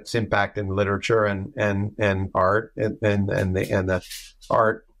about its impact in literature and art and the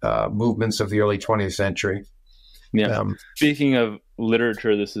art movements of the early 20th century. Yeah. Speaking of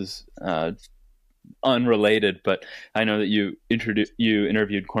literature, this is unrelated, but I know that you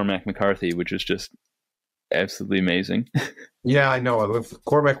interviewed Cormac McCarthy, which is just absolutely amazing. Yeah, I know.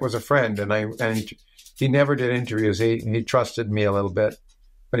 Cormac was a friend, and he never did interviews. He trusted me a little bit,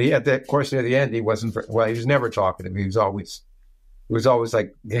 but of course, near the end, he wasn't. He was never talkative. He was always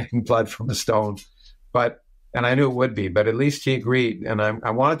like getting blood from a stone. And I knew it would be, but at least he agreed. And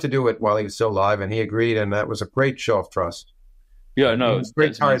I wanted to do it while he was still alive, and he agreed, and that was a great show of trust. Yeah, no, he was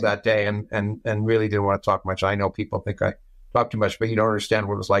very tired that day, and really didn't want to talk much. I know people think I talk too much, but you don't understand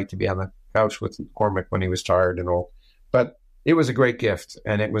what it was like to be on the couch with Cormac when he was tired and all. But it was a great gift,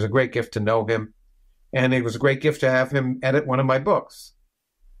 and it was a great gift to know him, and it was a great gift to have him edit one of my books.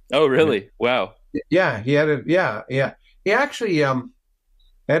 Oh, really? Wow. Yeah, he edited. Yeah. He actually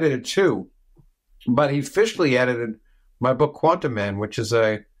edited two, but he officially edited my book Quantum Man, which is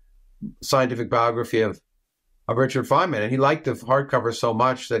a scientific biography of Richard Feynman, and he liked the hardcover so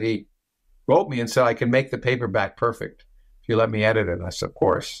much that he wrote me and said I can make the paperback perfect if you let me edit it. I said, of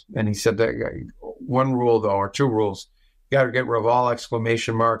course. And he said that one rule, though, or two rules: you got to get rid of all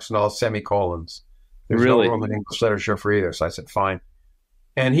exclamation marks and all semicolons. There's no room in English literature for either. So I said, fine.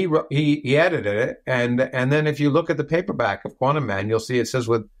 And he edited it, and then if you look at the paperback of Quantum Man, you'll see it says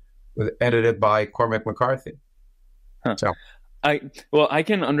with edited by Cormac McCarthy. Huh. So I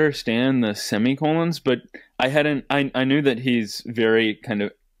can understand the semicolons, but I knew that he's very kind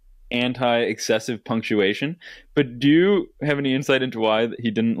of anti-excessive punctuation. But do you have any insight into why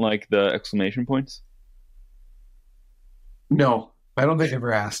he didn't like the exclamation points? No, I don't think I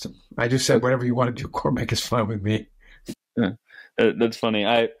ever asked him. I just said, whatever you want to do, Cormac, is fine with me. Yeah. That's funny.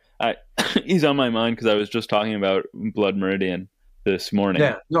 He's on my mind because I was just talking about Blood Meridian this morning.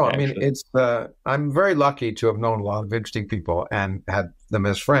 Yeah, no, actually. I mean, it's I'm very lucky to have known a lot of interesting people and had them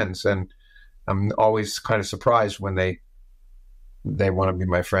as friends, and I'm always kind of surprised when they want to be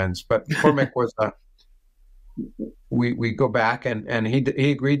my friends. But Cormac was we go back, and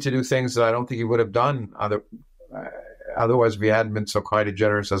he agreed to do things that I don't think he would have done otherwise if he hadn't been so kind and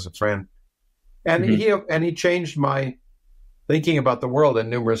generous as a friend. And he changed my thinking about the world in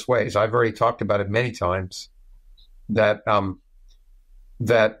numerous ways. I've already talked about it many times. That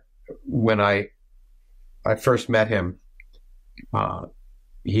when I first met him,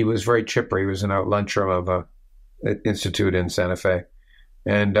 he was very chipper. He was in a lunchroom of an institute in Santa Fe,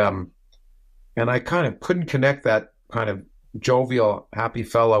 and I kind of couldn't connect that kind of jovial, happy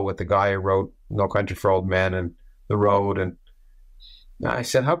fellow with the guy who wrote No Country for Old Men and The Road. And I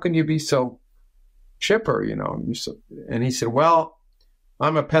said, "How can you be so chipper, you know?" And he said, "Well,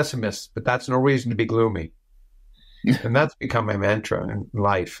 I'm a pessimist, but that's no reason to be gloomy." And that's become my mantra in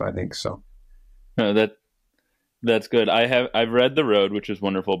life, I think so. No, that's good. I've read The Road, which is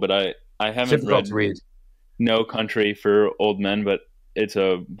wonderful, but I haven't read No Country for Old Men, but it's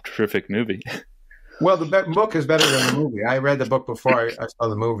a terrific movie. Well, the book is better than the movie. I read the book before I saw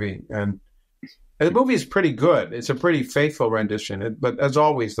the movie, and the movie is pretty good. It's a pretty faithful rendition, but as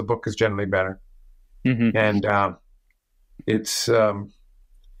always, the book is generally better. Mm-hmm. And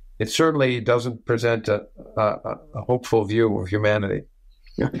it certainly doesn't present a hopeful view of humanity.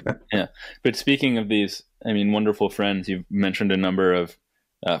 Yeah. But speaking of these, I mean, wonderful friends, you've mentioned a number of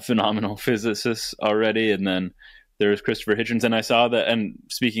phenomenal physicists already, and then there's Christopher Hitchens. And I saw that, and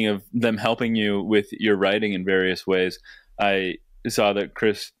speaking of them helping you with your writing in various ways, I saw that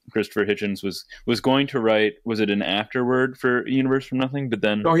Christopher Hitchens was going to write, was it an afterword for Universe from Nothing? But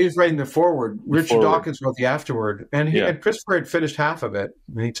then No, he was writing the forward. Richard forward. Dawkins wrote the afterword, and and Christopher had finished half of it,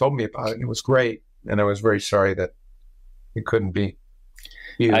 and he told me about it. And it was great, and I was very sorry that it couldn't be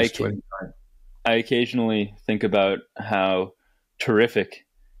used. I occasionally think about how terrific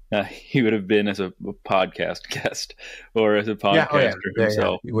he would have been as a podcast guest or as a podcaster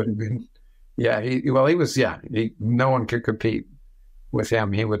himself. He would have been. Yeah, he was. Yeah, no one could compete with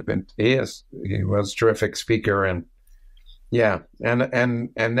him. He would have been. He was a terrific speaker, and and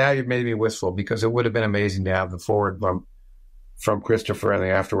now you've made me wistful, because it would have been amazing to have the forward from Christopher and the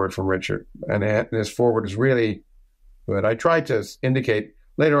afterward from Richard. And his forward is really good. I tried to indicate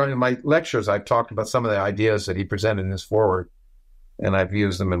later on in my lectures. I've talked about some of the ideas that he presented in his forward, and I've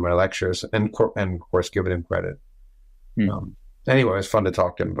used them in my lectures, and of course given him credit. Anyway, it was fun to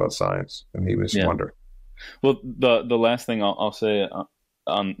talk to him about science, and he was wonderful. Well, the last thing I'll say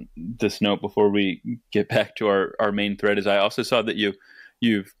on this note before we get back to our main thread is I also saw that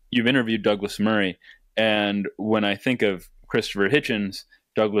you've interviewed Douglas Murray, and when I think of Christopher Hitchens,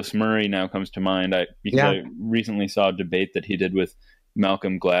 Douglas Murray now comes to mind. I recently saw a debate that he did with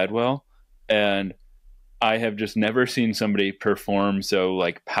Malcolm Gladwell, and I have just never seen somebody perform so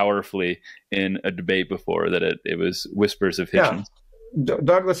powerfully in a debate before that it was Whispers of Hitchens. Yeah.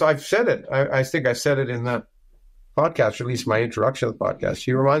 Douglas, I've said it. I think I said it in the podcast, or at least my introduction to the podcast.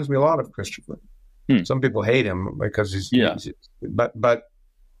 He reminds me a lot of Christopher. Some people hate him because he's but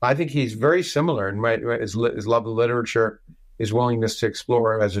I think he's very similar in his love of literature, his willingness to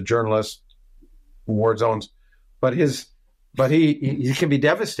explore as a journalist, war zones, but he can be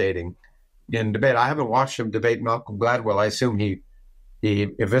devastating in debate. I haven't watched him debate Malcolm Gladwell. I assume he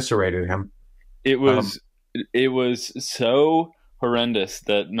eviscerated him. It was so horrendous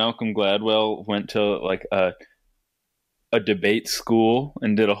that Malcolm Gladwell went to a debate school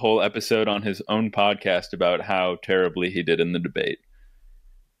and did a whole episode on his own podcast about how terribly he did in the debate.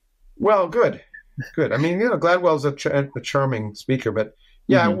 Well, good. I mean, Gladwell's a charming speaker, but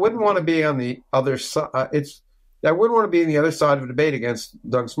I wouldn't want to be on the other side. I wouldn't want to be on the other side of a debate against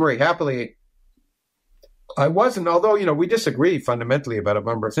Douglas Murray. Happily, I wasn't, although, we disagree fundamentally about a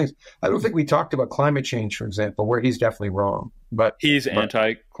number of things. I don't think we talked about climate change, for example, where he's definitely wrong. But he's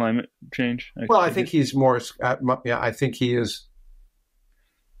anti-climate change? I think he's more, I think he is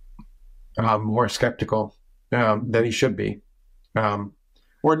more skeptical than he should be, or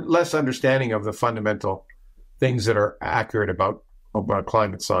less understanding of the fundamental things that are accurate about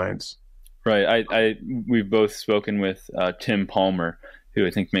climate science. Right. We've both spoken with Tim Palmer, who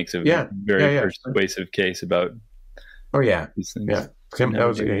I think makes a very persuasive case about. Oh yeah, these things. Yeah. Tim,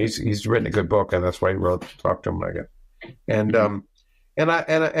 he's written a good book, and that's why he wrote Talk to Him Like It. And and I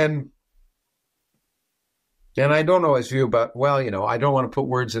don't know his view, but I don't want to put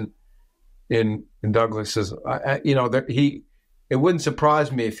words in Douglas's. It wouldn't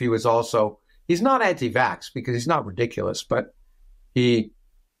surprise me if he was also. He's not anti-vax because he's not ridiculous, but we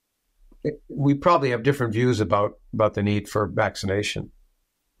probably have different views about the need for vaccination.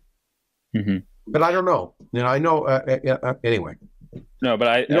 But I don't know. I know. Anyway. No, but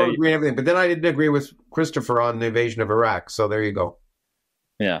I don't agree on everything. But then I didn't agree with Christopher on the invasion of Iraq. So there you go.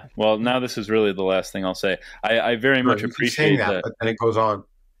 Yeah. Well, now this is really the last thing I'll say. I very much appreciate that. But then it goes on.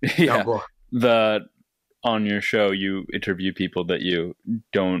 Yeah. Go on. On your show, you interview people that you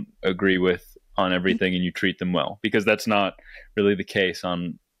don't agree with on everything, and you treat them well, because that's not really the case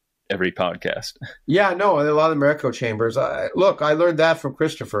on every podcast. Yeah, no, a lot of them are echo chambers. I learned that from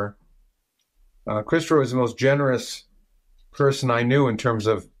Christopher. Christopher was the most generous person I knew in terms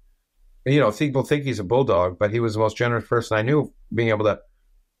of, people think he's a bulldog, but he was the most generous person I knew, being able to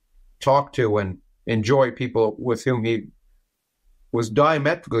talk to and enjoy people with whom he was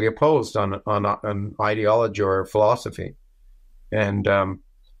diametrically opposed on ideology or philosophy. And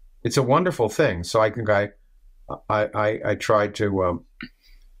it's a wonderful thing. So I think I tried to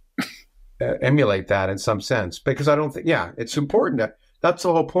emulate that in some sense, because I don't think, it's important. That's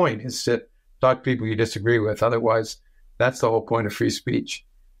the whole point, is to talk to people you disagree with. Otherwise, that's the whole point of free speech,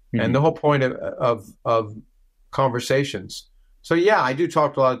 and the whole point of conversations. So I do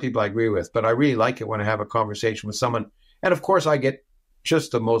talk to a lot of people I agree with, but I really like it when I have a conversation with someone. And of course, I get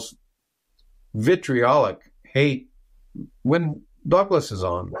just the most vitriolic hate when Douglas was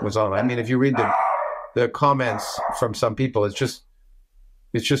on. I mean, if you read the comments from some people, it's just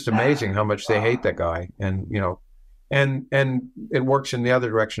amazing how much they hate that guy, and and it works in the other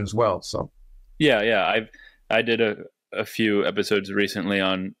direction as well. So I did a few episodes recently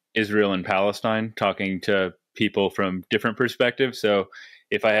on Israel and Palestine, talking to people from different perspectives. So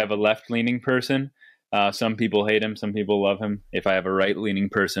if I have a left-leaning person, Some people hate him, some people love him. If I have a right-leaning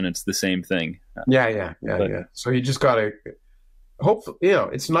person, it's the same thing. Yeah. So you just got to hope.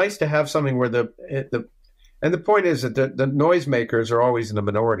 It's nice to have something where and the point is that the noisemakers are always in the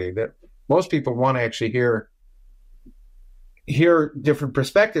minority. That most people want to actually hear different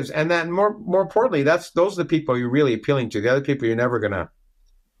perspectives, and that more importantly, those are the people you're really appealing to. The other people, you're never going to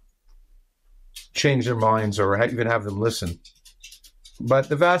change their minds or even have them listen. But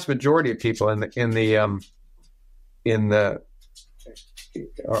the vast majority of people are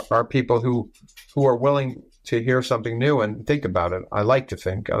people who are willing to hear something new and think about it. I like to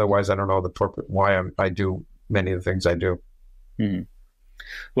think, otherwise I don't know why I do many of the things I do. Mm-hmm.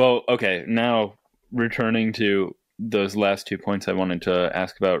 Well, okay. Now returning to those last 2 points I wanted to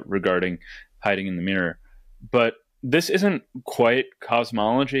ask about regarding hiding in the mirror, but this isn't quite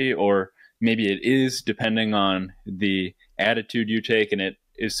cosmology, or maybe it is depending on the attitude you take, and it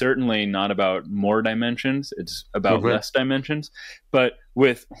is certainly not about more dimensions, it's about less dimensions. But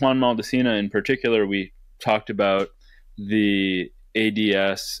with Juan Maldacena in particular, we talked about the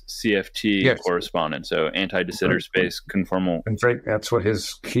ADS CFT correspondence, so anti-de Sitter space conformal. In fact, that's what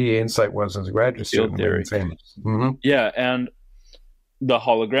his key insight was as a graduate student. Theory. Famous. Yeah, and the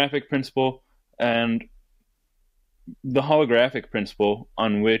holographic principle, and the holographic principle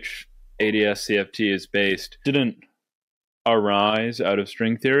on which ADS CFT is based didn't arise out of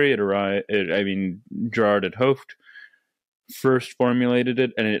string theory. Gerard 't Hooft first formulated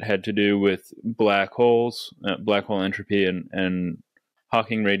it, and it had to do with black holes, black hole entropy, and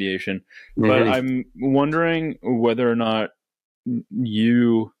Hawking radiation. Mm-hmm. But I'm wondering whether or not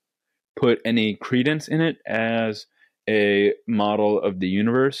you put any credence in it as a model of the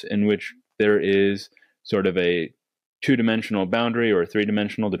universe in which there is sort of a two-dimensional boundary, or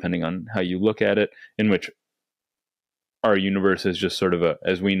three-dimensional, depending on how you look at it, in which our universe is just sort of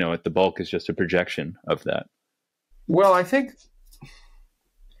as we know it, the bulk is just a projection of that. Well, I think...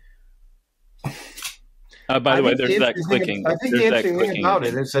 by the way, there's that clicking. I think the interesting thing about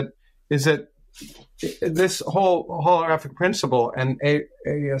it is that this whole holographic principle and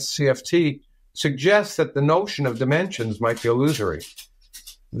ASCFT suggests that the notion of dimensions might be illusory.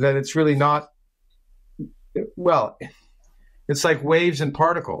 That it's really not... Well, it's like waves and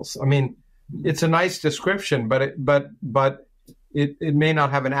particles. I mean, it's a nice description, but it may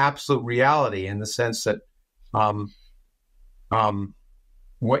not have an absolute reality, in the sense that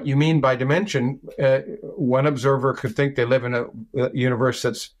what you mean by dimension, one observer could think they live in a universe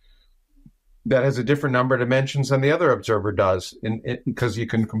that has a different number of dimensions than the other observer does, because you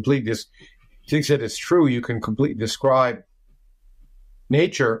can completely thinks that it's true. You can completely describe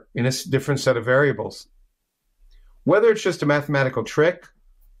nature in a different set of variables. Whether it's just a mathematical trick,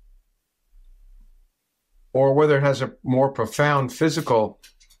 or whether it has a more profound physical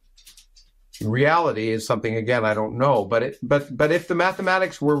reality, is something, again, I don't know. But if the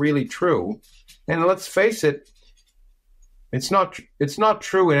mathematics were really true, and let's face it, it's not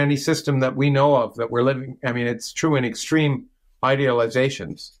true in any system that we know of that we're living. I mean, it's true in extreme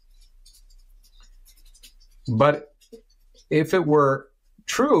idealizations. But if it were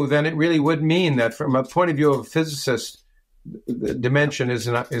true, then it really would mean that, from a point of view of a physicist, the dimension is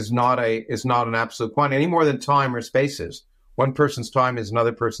not an absolute quantity, any more than time or space is. One person's time is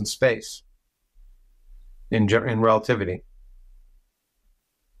another person's space in relativity.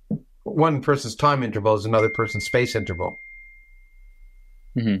 One person's time interval is another person's space interval.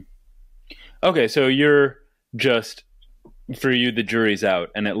 Mm-hmm. Okay, so for you, the jury's out,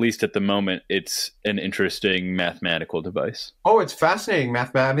 and at least at the moment, it's an interesting mathematical device. Oh, it's fascinating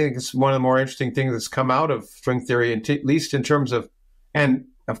mathematics. I think it's one of the more interesting things that's come out of string theory, at least in terms of, and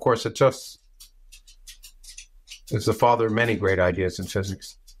of course, it's the father of many great ideas in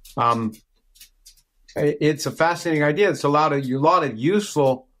physics. It's a fascinating idea. It's a lot of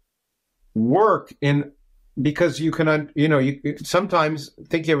useful work because you can, you sometimes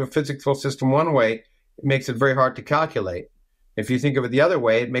thinking of a physical system one way, it makes it very hard to calculate. If you think of it the other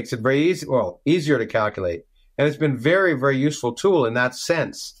way, it makes it easier to calculate. And it's been very, very useful tool in that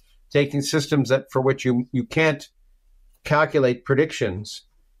sense, taking systems for which you can't calculate predictions,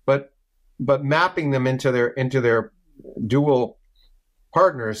 but mapping them into their dual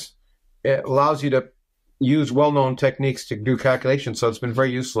partners. It allows you to use well-known techniques to do calculations. So it's been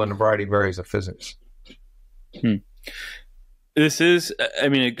very useful in a variety of areas of physics. This is,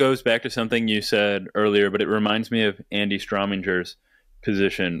 it goes back to something you said earlier, but it reminds me of Andy Strominger's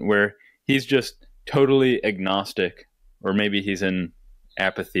position, where he's just totally agnostic, or maybe he's an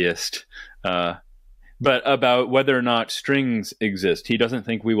apatheist, but about whether or not strings exist. He doesn't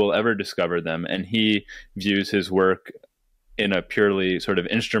think we will ever discover them, and he views his work in a purely sort of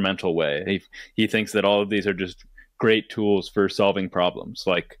instrumental way. He thinks that all of these are just great tools for solving problems,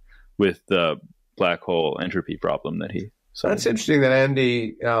 like with the black hole entropy problem that he solved. That's interesting that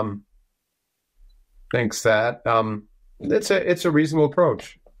Andy thinks that. It's a reasonable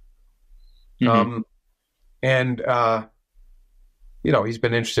approach. And he's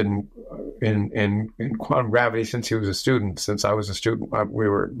been interested in quantum gravity since he was a student. Since I was a student, we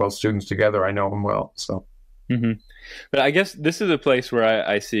were both students together. I know him well. So, but I guess this is a place where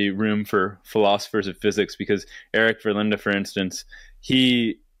I see room for philosophers of physics, because Eric Verlinde, for instance,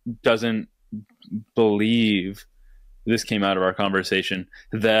 he doesn't believe, this came out of our conversation,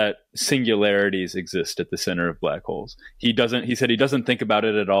 that singularities exist at the center of black holes. He said he doesn't think about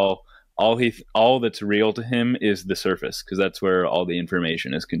it at all. All that's real to him is the surface, because that's where all the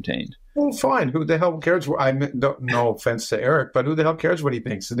information is contained. Well, fine. Who the hell cares? No offense to Eric, but who the hell cares what he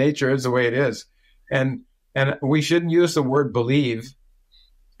thinks? The nature is the way it is, and we shouldn't use the word believe.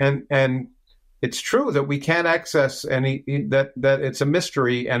 And it's true that we can't access that it's a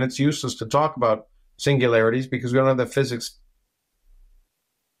mystery, and it's useless to talk about singularities because we don't have the physics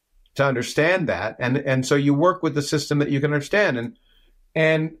to understand that. And so you work with the system that you can understand,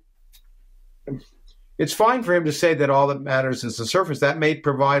 and it's fine for him to say that all that matters is the surface. That may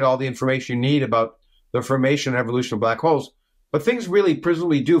provide all the information you need about the formation and evolution of black holes. But things really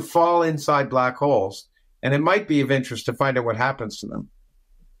presumably do fall inside black holes, and it might be of interest to find out what happens to them.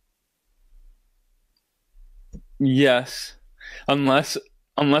 Yes, unless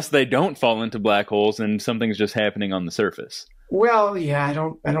they don't fall into black holes and something's just happening on the surface. Well, yeah,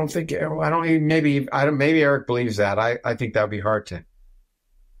 maybe Eric believes that. I think that would be hard to.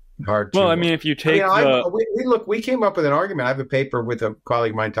 Well, I mean, if you take we came up with an argument. I have a paper with a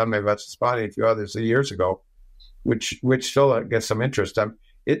colleague of mine, Tom Spotty, and a few others years ago, which still gets some interest.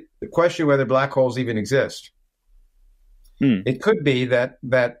 The question whether black holes even exist. It could be that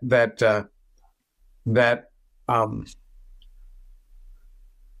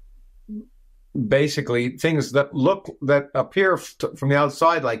basically things that appear from the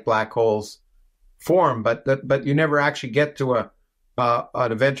outside like black holes form, but you never actually get to an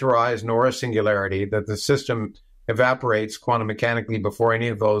event horizon or a singularity, that the system evaporates quantum mechanically before any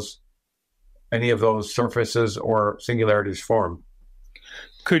of those surfaces or singularities form.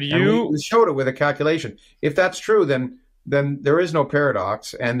 Could you? We showed it with a calculation. If that's true, then there is no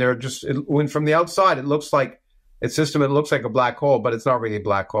paradox, and when from the outside it looks like a system. It looks like a black hole, but it's not really a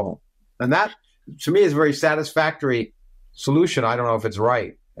black hole, and that to me is a very satisfactory solution. I don't know if it's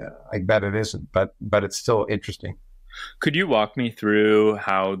right. I bet it isn't, but it's still interesting. Could you walk me through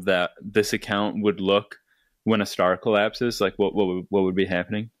how this account would look when a star collapses? Like what would be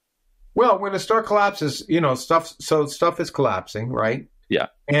happening? Well, when a star collapses, stuff is collapsing, right? Yeah.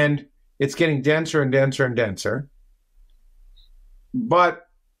 And it's getting denser and denser and denser. But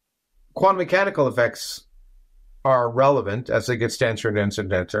quantum mechanical effects are relevant as it gets denser and denser and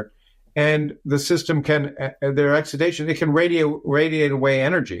denser. And the system their excitation, it can radiate away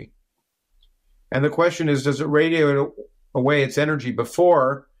energy. And the question is, does it radiate away its energy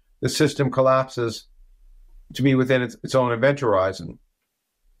before the system collapses to be within its own event horizon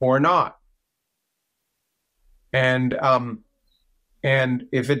or not? And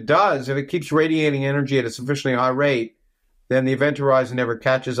if it does, if it keeps radiating energy at a sufficiently high rate, then the event horizon never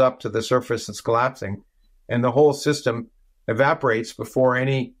catches up to the surface that's collapsing, and the whole system evaporates before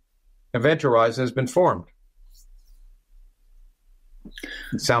any event horizon has been formed.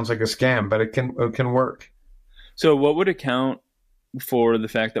 It sounds like a scam, but it can work. So what would account for the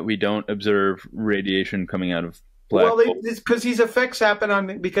fact that we don't observe radiation coming out of black holes? Well, it's because these effects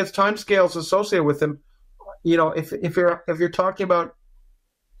happen because time scales associated with them. If you're talking about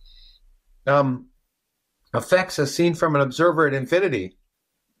effects as seen from an observer at infinity,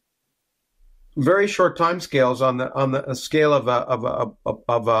 very short time scales on the scale of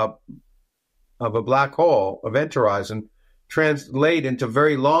a black hole event horizon translate into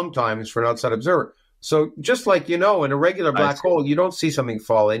very long times for an outside observer. So just like in a regular black hole, you don't see something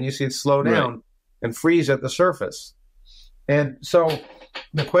fall in, you see it slow down and freeze at the surface. And so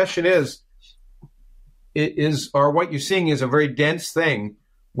the question is what you're seeing is a very dense thing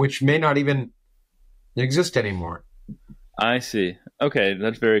which may not even exist anymore. I see. Okay,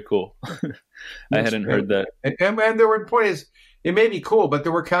 that's very cool. I hadn't heard that. And the point is, it may be cool, but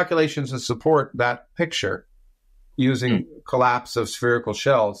there were calculations to support that picture using collapse of spherical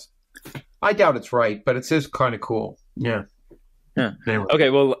shells. I doubt it's right, but it is kind of cool. Yeah. Anyway. Okay,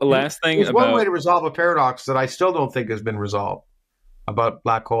 well, last thing There's one way to resolve a paradox that I still don't think has been resolved about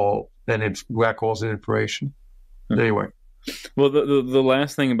black holes and information. Anyway. Well, the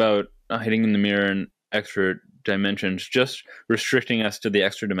last thing about hiding in the mirror and extra dimensions, just restricting us to the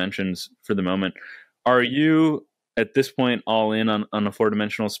extra dimensions for the moment. Are you at this point all in on a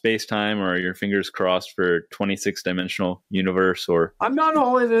 4-dimensional space-time, or are your fingers crossed for 26-dimensional universe? Or I'm not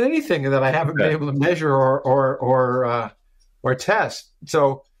all in on anything that I haven't been able to measure or test.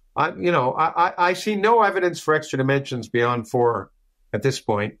 So I see no evidence for extra dimensions beyond 4 at this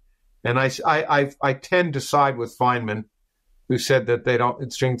point. And I tend to side with Feynman, who said that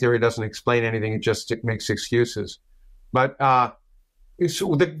string theory doesn't explain anything; it makes excuses. But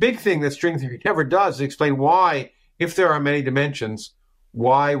the big thing that string theory never does is explain why, if there are many dimensions,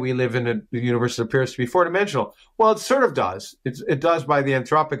 why we live in a universe that appears to be 4-dimensional. Well, it sort of does. It does by the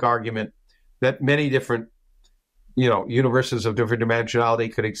anthropic argument that many different, universes of different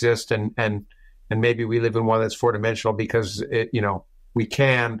dimensionality could exist, and maybe we live in one that's 4-dimensional because we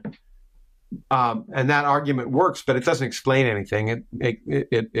can. And that argument works, but it doesn't explain anything.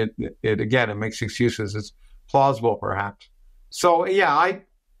 It makes excuses. It's plausible, perhaps. So yeah,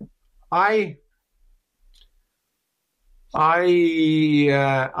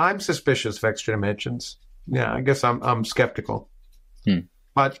 I'm suspicious of extra dimensions. Yeah, I guess I'm skeptical.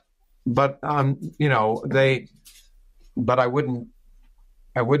 But I wouldn't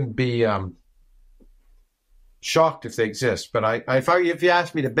be shocked if they exist. But if you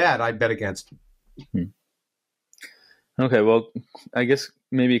asked me to bet, I'd bet against them. Okay, well, I guess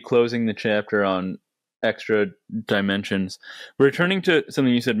maybe closing the chapter on extra dimensions, returning to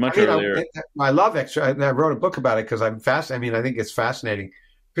something you said earlier. I love extra. I wrote a book about it because I'm fascinated. I think it's fascinating,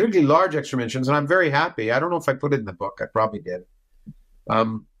 particularly large extra dimensions, and I'm very happy. I don't know if I put it in the book. I probably did.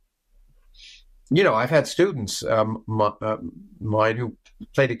 I've had students mine who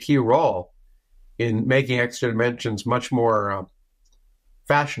played a key role in making extra dimensions much more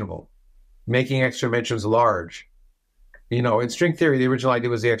fashionable, making extra dimensions large. In string theory, the original idea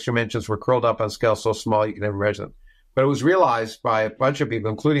was the extra dimensions were curled up on scale so small you can never measure them. But it was realized by a bunch of people,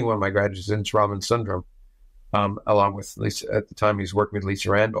 including one of my graduate students, Raman Sundram, along with Lisa, at the time he was working with Lisa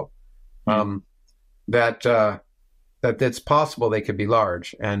Randall, that it's possible they could be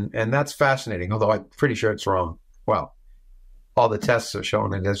large. And that's fascinating, although I'm pretty sure it's wrong. Well, all the tests have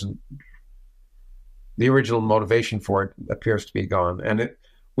shown it isn't. The original motivation for it appears to be gone. And it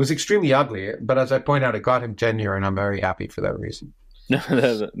was extremely ugly, but as I point out, it got him tenure, and I'm very happy for that reason.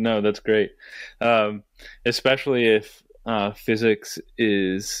 No, that's great. Especially if physics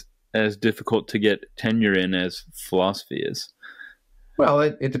is as difficult to get tenure in as philosophy is. Well,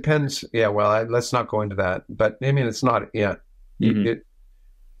 it depends. Yeah, well, let's not go into that. But I mean, it's not. Yeah, it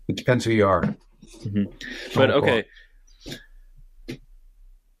depends who you are. Mm-hmm. But okay.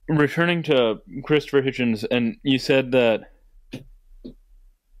 Returning to Christopher Hitchens, and you said that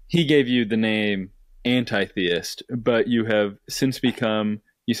he gave you the name anti-theist, but you have since become,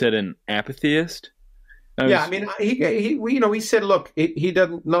 you said, an apatheist? Yeah, I mean, he said, look, he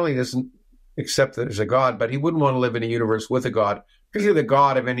doesn't, not only doesn't accept that there's a God, but he wouldn't want to live in a universe with a God, particularly the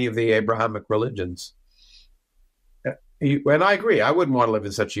God of any of the Abrahamic religions. And I agree, I wouldn't want to live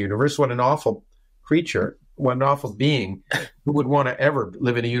in such a universe. What an awful creature. What an awful being who would want to ever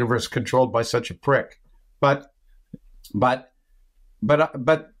live in a universe controlled by such a prick. But, and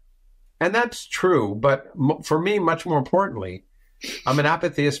that's true. But for me, much more importantly, I'm an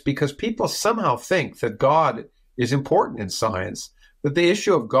apatheist because people somehow think that God is important in science, that the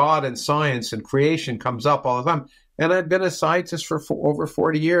issue of God and science and creation comes up all the time. And I've been a scientist for over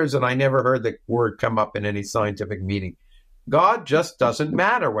 40 years, and I never heard the word come up in any scientific meeting. God just doesn't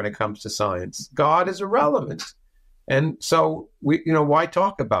matter when it comes to science. God is irrelevant. And so why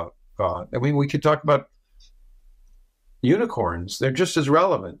talk about God? I mean, we could talk about unicorns. They're just as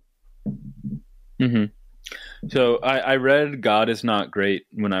relevant. Mm-hmm. So I read God is Not Great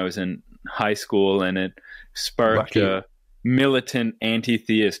when I was in high school, and it sparked a militant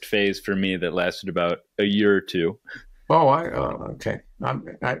anti-theist phase for me that lasted about a year or two. Oh, okay.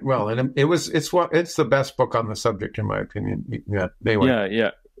 It's the best book on the subject, in my opinion. Yeah. Anyway.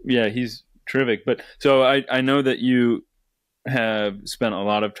 Yeah. He's terrific. But so I know that you have spent a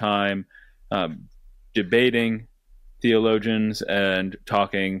lot of time debating theologians and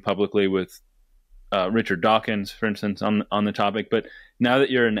talking publicly with Richard Dawkins, for instance, on the topic. But now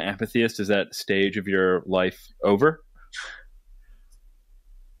that you're an apatheist, is that stage of your life over?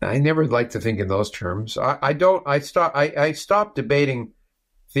 I never like to think in those terms. I stopped debating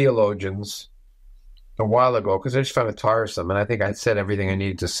theologians a while ago because I just found it tiresome, and I think I said everything I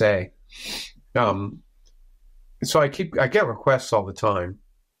needed to say. So I get requests all the time,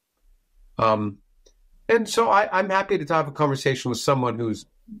 and so I'm happy to have a conversation with someone whose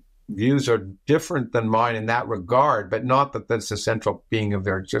views are different than mine in that regard, but not that that's the central being of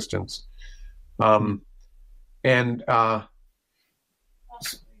their existence. And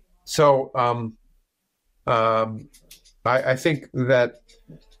so I think that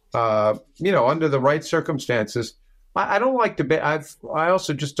under the right circumstances, I don't like debate. I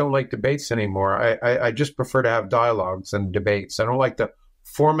also just don't like debates anymore. I just prefer to have dialogues and debates. I don't like the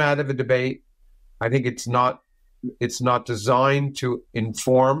format of a debate. I think it's not designed to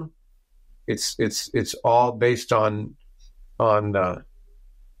inform. It's all based on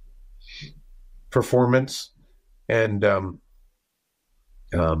performance and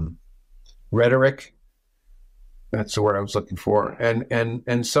rhetoric. That's the word I was looking for.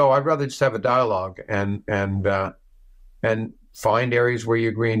 And so I'd rather just have a dialogue and find areas where you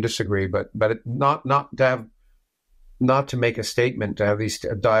agree and disagree, but not to make a statement, to have these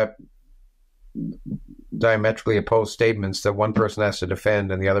diametrically opposed statements that one person has to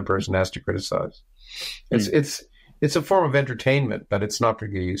defend and the other person has to criticize. It's a form of entertainment, but it's not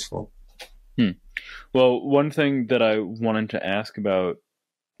particularly useful. Well, one thing that I wanted to ask about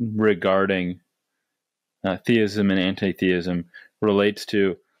regarding theism and anti-theism relates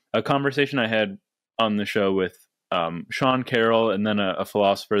to a conversation I had on the show with Sean Carroll, and then a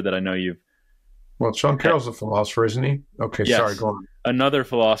philosopher that I know you've... Well, Sean Carroll's a philosopher, isn't he? Okay, yes. Sorry, go on. Another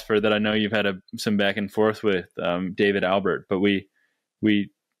philosopher that I know you've had some back and forth with, David Albert, but we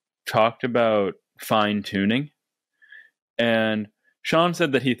talked about fine-tuning, and Sean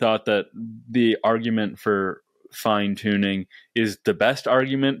said that he thought that the argument for fine-tuning is the best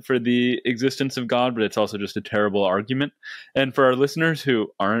argument for the existence of God, but it's also just a terrible argument. And for our listeners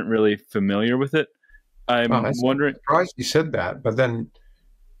who aren't really familiar with it, I'm wondering... I'm surprised you said that, but then,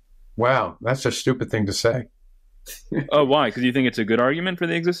 wow, that's a stupid thing to say. Oh, why? Because you think it's a good argument for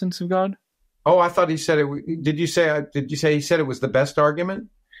the existence of God? Oh, I thought he said it... Did you say he said it was the best argument?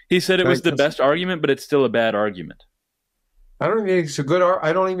 He said it was the best argument, but it's still a bad argument. I don't think it's a good...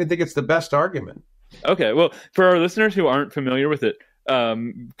 I don't even think it's the best argument. Okay, well, for our listeners who aren't familiar with it,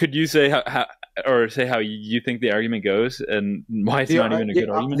 could you say how you think the argument goes and why it's not even a good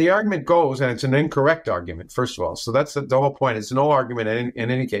argument? The argument goes, and it's an incorrect argument, first of all. So that's the whole point. It's no argument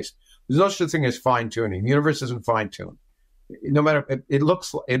in any case. There's no such thing as fine-tuning. The universe isn't fine-tuned. No matter,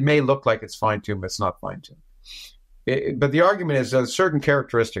 it may look like it's fine-tuned, but it's not fine-tuned. But the argument is that certain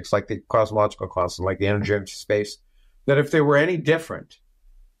characteristics, like the cosmological constant, like the energy of space, that if they were any different,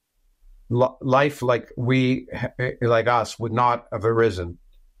 life like us would not have arisen.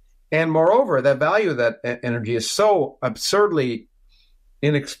 And moreover, the value of that energy is so absurdly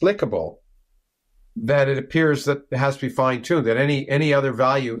inexplicable that it appears that it has to be fine-tuned, that any other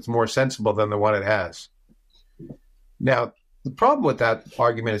value is more sensible than the one it has. Now, the problem with that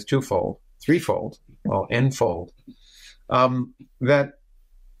argument is threefold, well, n-fold. That,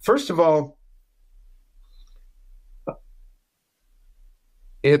 first of all,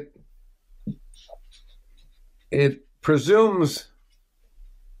 it presumes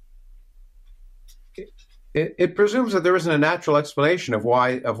that there isn't a natural explanation of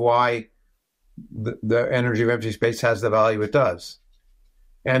why the energy of empty space has the value it does.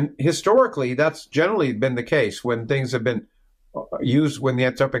 And historically, that's generally been the case when things have been used, when the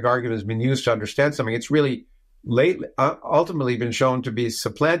anthropic argument has been used to understand something. It's really ultimately been shown to be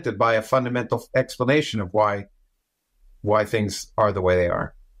supplanted by a fundamental explanation of why things are the way they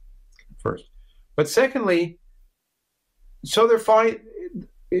are, first. But secondly, so they're fine.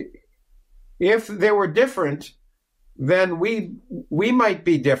 If they were different, then we might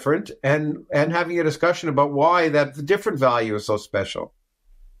be different, and having a discussion about why that different value is so special.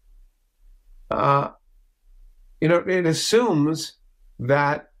 It assumes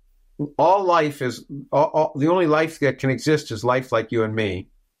that all life is the only life that can exist is life like you and me,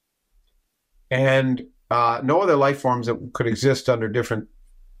 and no other life forms that could exist under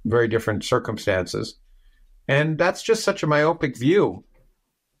very different circumstances. And that's just such a myopic view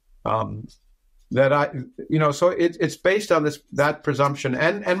that so it's based on that presumption.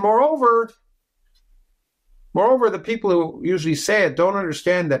 And moreover, the people who usually say it don't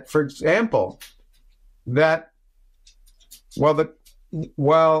understand that, for example, that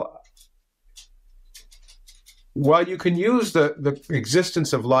while you can use the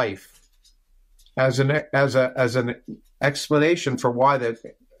existence of life as an explanation for why the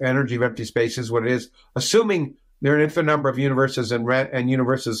energy of empty space is what it is, assuming there are an infinite number of universes and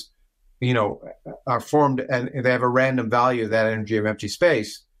universes, are formed and they have a random value of that energy of empty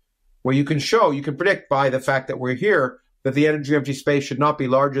space. Well, you can predict by the fact that we're here that the energy of empty space should not be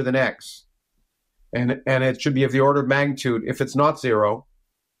larger than X. And it should be of the order of magnitude, if it's not zero,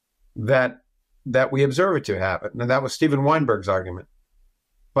 that we observe it to have it. And that was Steven Weinberg's argument.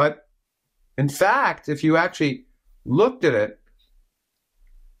 But in fact, if you actually looked at it,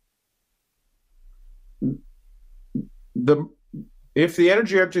 if the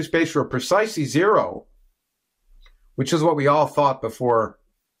energy of empty space were precisely zero, which is what we all thought before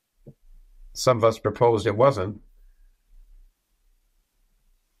some of us proposed it wasn't,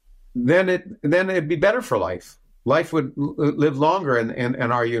 then it'd be better for life. Life would live longer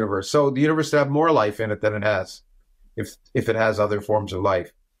in our universe. So the universe would have more life in it than it has, if it has other forms of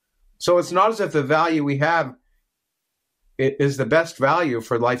life. So it's not as if the value we have is the best value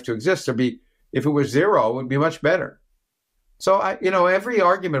for life to exist. If it was zero, it would be much better. So every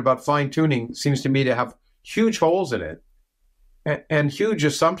argument about fine tuning seems to me to have huge holes in it and huge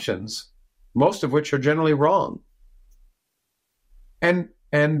assumptions, most of which are generally wrong. And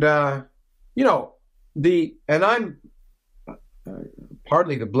I'm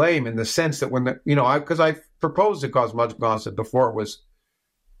partly to blame in the sense that because I proposed the cosmological constant before it was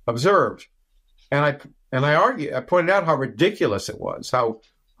observed, and I pointed out how ridiculous it was, how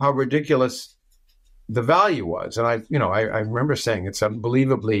ridiculous the value was, and I remember saying it's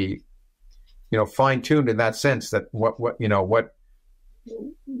unbelievably, fine-tuned in that sense that why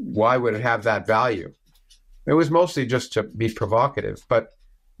would it have that value? It was mostly just to be provocative, but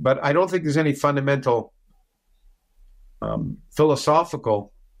I don't think there's any fundamental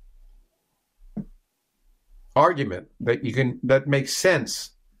philosophical argument that makes sense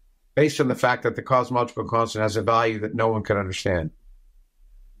based on the fact that the cosmological constant has a value that no one can understand.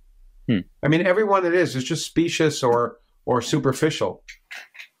 I mean, everyone that is just specious or superficial.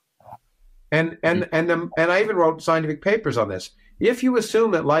 And I even wrote scientific papers on this. If you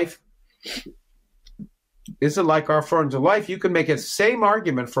assume that life isn't like our forms of life, you can make a same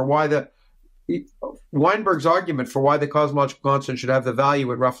argument for why Weinberg's argument for why the cosmological constant should have the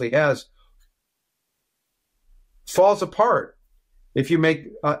value it roughly has falls apart if you make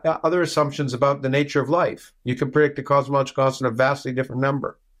other assumptions about the nature of life. You can predict the cosmological constant a vastly different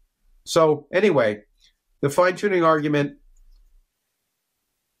number. So anyway, the fine-tuning argument,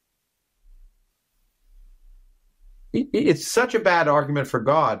 it's such a bad argument for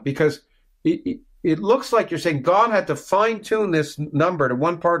God, because it looks like you're saying God had to fine-tune this number to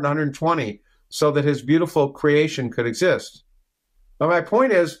 1 part in 120 so that his beautiful creation could exist. But my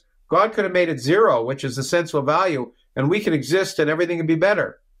point is, God could have made it zero, which is the sensible value, and we can exist and everything would be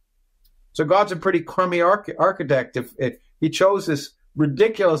better. So God's a pretty crummy architect if he chose this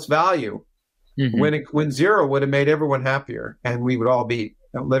ridiculous value when zero would have made everyone happier, and we would all be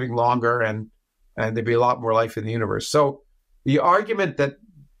living longer, and there'd be a lot more life in the universe. So the argument that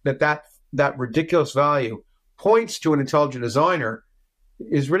ridiculous value points to an intelligent designer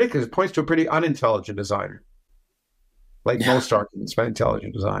is ridiculous. It points to a pretty unintelligent designer, like most arguments about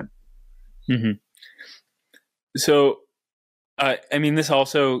intelligent design. Mm-hmm. So, this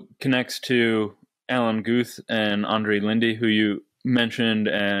also connects to Alan Guth and Andre Linde, who you mentioned,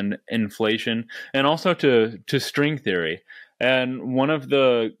 and inflation, and also to string theory. And one of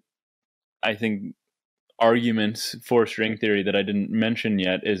the, I think, arguments for string theory that I didn't mention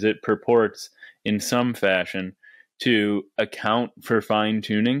yet is it purports in some fashion to account for fine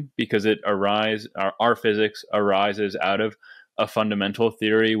tuning, because our physics arises out of a fundamental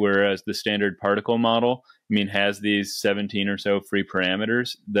theory, whereas the standard particle model, has these 17 or so free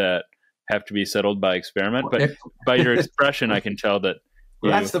parameters that have to be settled by experiment. But by your expression, I can tell that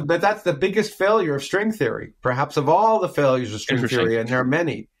that's the biggest failure of string theory, perhaps of all the failures of string theory, and there are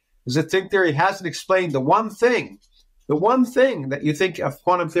many, is that string theory hasn't explained the one thing that you think a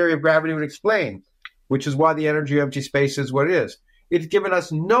quantum theory of gravity would explain, which is why the energy of empty space is what it is. It's given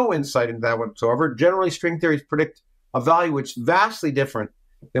us no insight into that whatsoever. Generally, string theories predict a value which is vastly different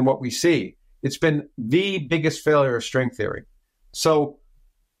than what we see. It's been the biggest failure of string theory. So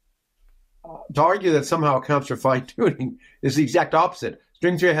to argue that somehow accounts for fine-tuning is the exact opposite.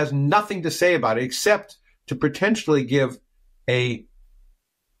 String theory has nothing to say about it except to potentially give a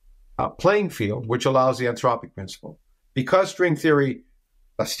playing field which allows the anthropic principle. Because string theory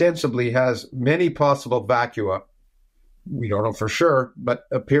ostensibly has many possible vacua, we don't know for sure, but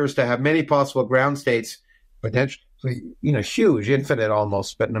appears to have many possible ground states, potentially, huge, infinite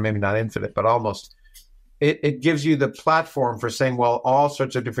almost, but maybe not infinite, but almost. It gives you the platform for saying, well, all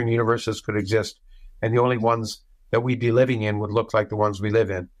sorts of different universes could exist, and the only ones that we'd be living in would look like the ones we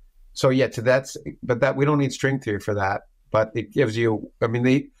live in. So yeah, but we don't need string theory for that. But it gives you,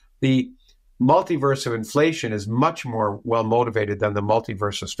 the multiverse of inflation is much more well motivated than the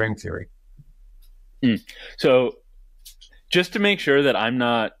multiverse of string theory. So just to make sure that I'm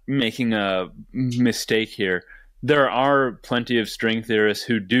not making a mistake here, there are plenty of string theorists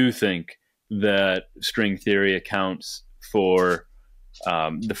who do think that string theory accounts for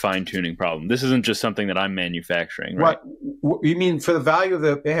the fine-tuning problem. This isn't just something that I'm manufacturing, right? What you mean for the value of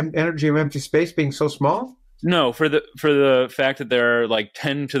the energy of empty space being so small? No, for the fact that there are like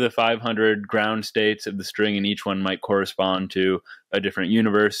 10 to the 500 ground states of the string, and each one might correspond to a different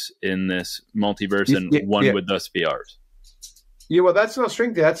universe in this multiverse, and one would thus be ours. Yeah, well, that's no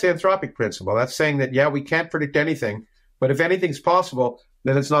string theory. That's the anthropic principle. That's saying that, yeah, we can't predict anything, but if anything's possible,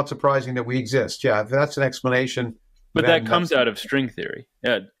 then it's not surprising that we exist. Yeah, if that's an explanation. But that comes out of string theory,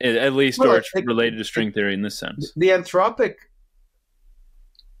 yeah, at least, or it's related to string theory in this sense. The anthropic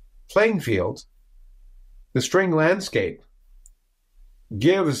playing field, the string landscape,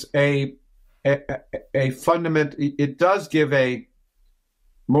 gives a fundament. It does give a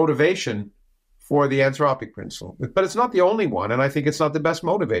motivation for the anthropic principle, but it's not the only one, and I think it's not the best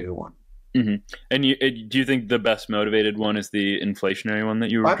motivated one. Mm-hmm. And do you think the best motivated one is the inflationary one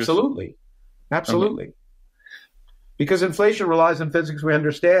that you were absolutely. Okay. Because inflation relies on physics we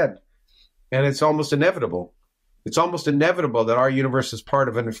understand, and it's almost inevitable. It's almost inevitable that our universe is part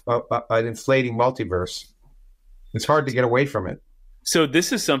of an inflating multiverse. It's hard to get away from it. So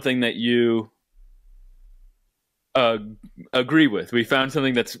this is something that you agree with. We found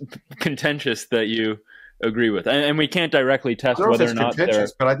something that's contentious that you agree with, and we can't directly test whether or not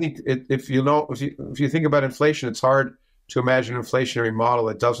contentious. But I think if you think about inflation, it's hard to imagine an inflationary model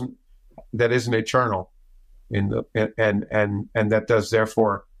that isn't eternal, and that does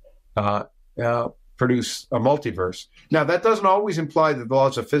therefore produce a multiverse. Now, that doesn't always imply that the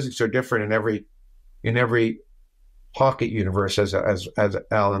laws of physics are different in every pocket universe, as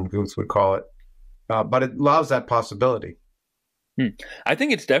Alan Guth would call it, but it allows that possibility. I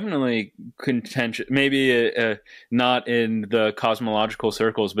think it's definitely contentious, maybe not in the cosmological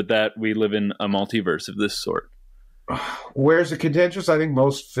circles, but that we live in a multiverse of this sort. Where's it contentious? I think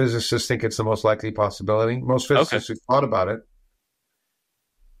most physicists think it's the most likely possibility. Most physicists who thought about it.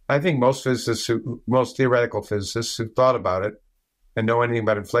 I think most theoretical physicists who thought about it and know anything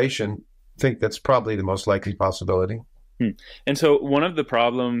about inflation think that's probably the most likely possibility. And so one of the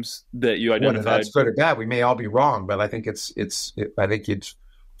problems that you identified... Whether that's good or bad, we may all be wrong, but I think I think you'd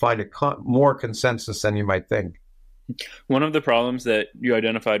find more consensus than you might think. One of the problems that you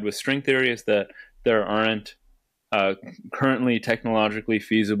identified with string theory is that there aren't currently technologically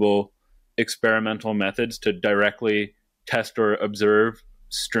feasible experimental methods to directly test or observe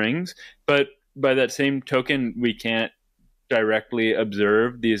strings. But by that same token, we can't directly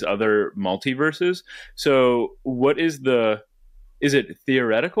observe these other multiverses. So what is it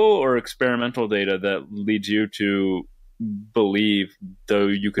theoretical or experimental data that leads you to believe, though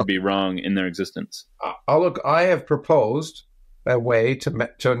you could be wrong, in their existence? I have proposed a way to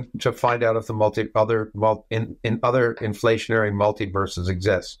find out if the other inflationary multiverses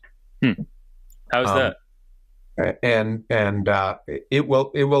exist. How's that? And it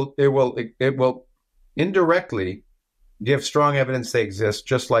will indirectly give strong evidence they exist,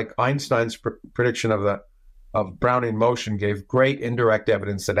 just like Einstein's prediction of Brownian motion gave great indirect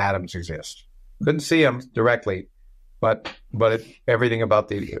evidence that atoms exist. Couldn't see them directly, but everything about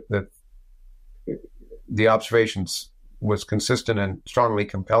the observations was consistent and strongly,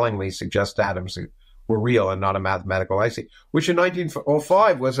 compellingly suggest atoms were real and not a mathematical icy, which in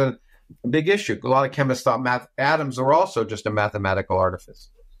 1905 was a big issue. A lot of chemists thought atoms were also just a mathematical artifice.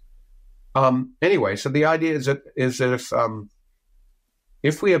 Anyway, so the idea is that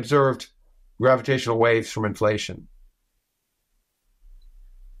if we observed gravitational waves from inflation,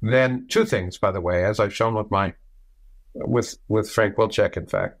 then two things, by the way, as I've shown with Frank Wilczek, in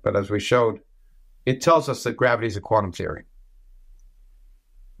fact, but as we showed, it tells us that gravity is a quantum theory.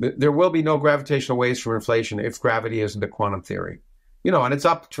 There will be no gravitational waves from inflation if gravity isn't a quantum theory. And it's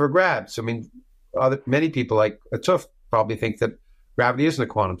up for grabs. I mean, many people like Tuft probably think that gravity isn't a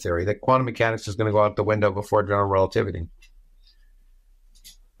quantum theory, that quantum mechanics is going to go out the window before general relativity.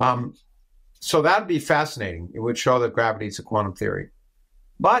 So that would be fascinating. It would show that gravity is a quantum theory.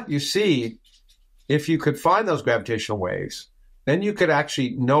 But you see, if you could find those gravitational waves, then you could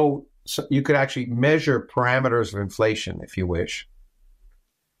actually measure parameters of inflation, if you wish.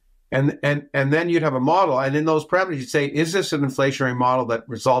 And then you'd have a model, and in those parameters you'd say, is this an inflationary model that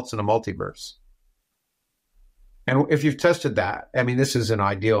results in a multiverse? And if you've tested that, I mean, this is an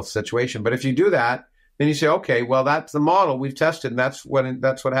ideal situation, but if you do that, then you say, okay, well, that's the model we've tested, and that's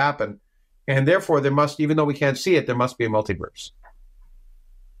what happened. And therefore, there must, even though we can't see it, there must be a multiverse.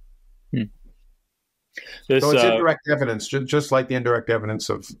 So it's indirect evidence, just like the indirect evidence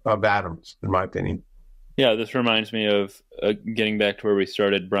of atoms, in my opinion. Yeah, this reminds me of getting back to where we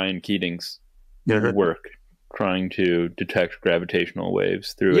started, Brian Keating's work, trying to detect gravitational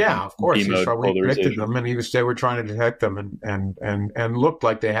waves through of course, he probably predicted them, and they were trying to detect them, and looked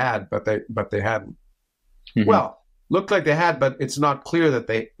like they had, but they hadn't. Mm-hmm. Well, looked like they had, but it's not clear that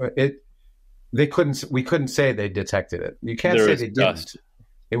We couldn't say they detected it. You can't There say was they dust. didn't.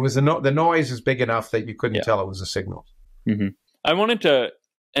 It was the noise is big enough that you couldn't Yeah. tell it was a signal. Mm-hmm. I wanted to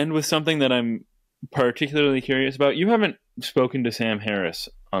end with something that I'm particularly curious about. You haven't spoken to Sam Harris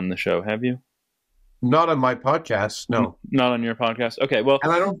on the show, have you? Not on my podcast, no. Not on your podcast? Okay, well...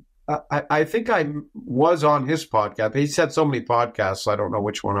 And I don't... I think I was on his podcast. He said so many podcasts, I don't know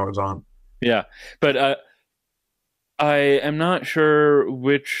which one I was on. Yeah, but I am not sure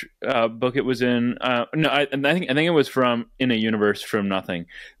which book it was in. No, I think it was from In a Universe from Nothing.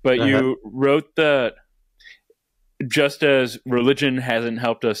 But you wrote that just as religion hasn't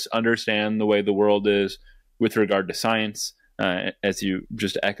helped us understand the way the world is with regard to science, as you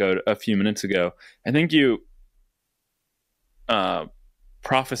just echoed a few minutes ago, I think you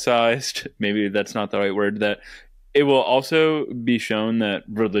prophesized, maybe that's not the right word, that it will also be shown that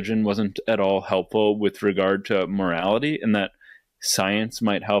religion wasn't at all helpful with regard to morality, and that science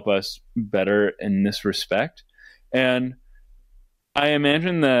might help us better in this respect. And I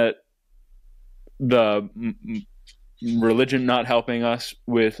imagine that the religion not helping us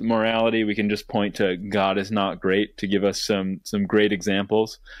with morality, we can just point to God is not great to give us some great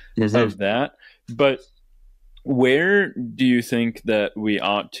examples of that. But where do you think that we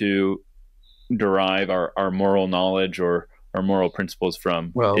ought to derive our moral knowledge or our moral principles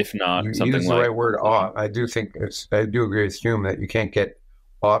from? Well, if not you something use the like right word, ought. I do agree with Hume that you can't get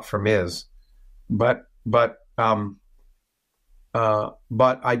ought from is, but I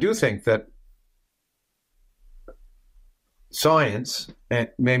do think that science and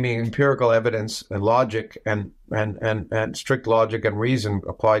maybe empirical evidence and logic and strict logic and reason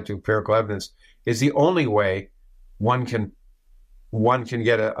applied to empirical evidence is the only way one can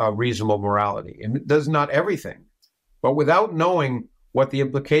get a reasonable morality. And it does not everything, but without knowing what the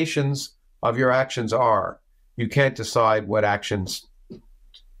implications of your actions are, you can't decide what actions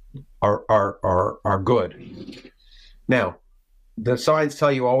are good. Now, does science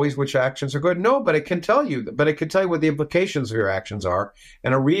tell you always which actions are good? No, but it can tell you. But it can tell you what the implications of your actions are.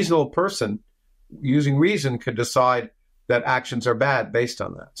 And a reasonable person, using reason, could decide that actions are bad based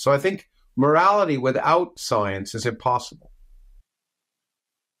on that. So I think morality without science is impossible.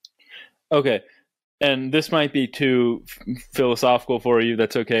 Okay. And this might be too philosophical for you.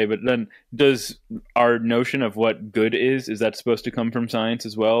 That's okay. But then does our notion of what good is that supposed to come from science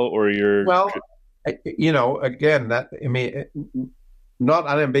as well? Or Well, again, not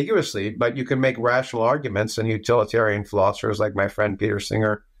unambiguously, but you can make rational arguments, and utilitarian philosophers like my friend Peter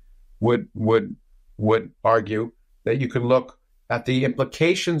Singer would argue that you can look at the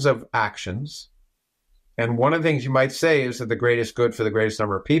implications of actions. And one of the things you might say is that the greatest good for the greatest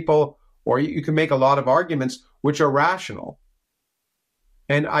number of people, or you can make a lot of arguments which are rational.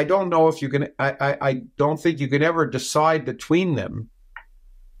 And I don't know if you can, I don't think you can ever decide between them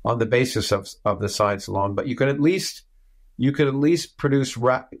on the basis of the science alone, but you can at least produce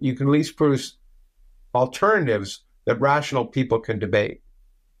alternatives that rational people can debate.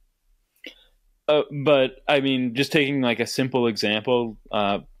 But I mean, just taking like a simple example,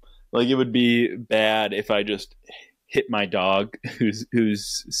 like it would be bad if I just hit my dog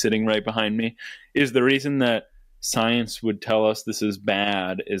who's sitting right behind me. Is the reason that science would tell us this is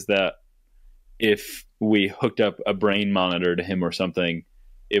bad is that if we hooked up a brain monitor to him or something,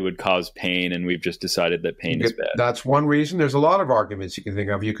 it would cause pain, and we've just decided that pain is bad. That's one reason. There's a lot of arguments you can think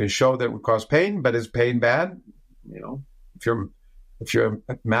of. You can show that it would cause pain, but is pain bad? If you're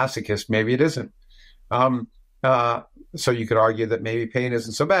a masochist, maybe it isn't. So you could argue that maybe pain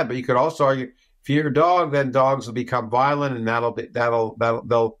isn't so bad, but you could also argue if you're a dog, then dogs will become violent, and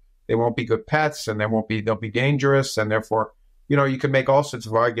they won't be good pets, and they'll be dangerous, and therefore, you can make all sorts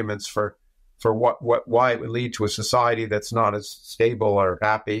of arguments for why it would lead to a society that's not as stable or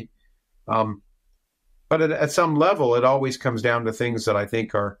happy. But at some level, it always comes down to things that I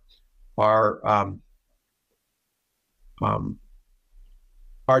think are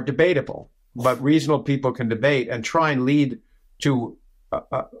debatable, but reasonable people can debate and try and lead to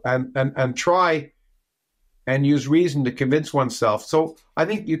and try and use reason to convince oneself. So I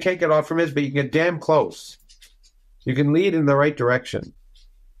think you can't get off from this, but you can get damn close. You can lead in the right direction.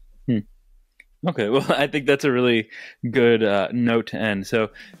 Okay, well, I think that's a really good note to end.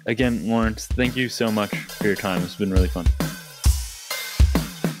 So again, Lawrence, thank you so much for your time. It's been really fun.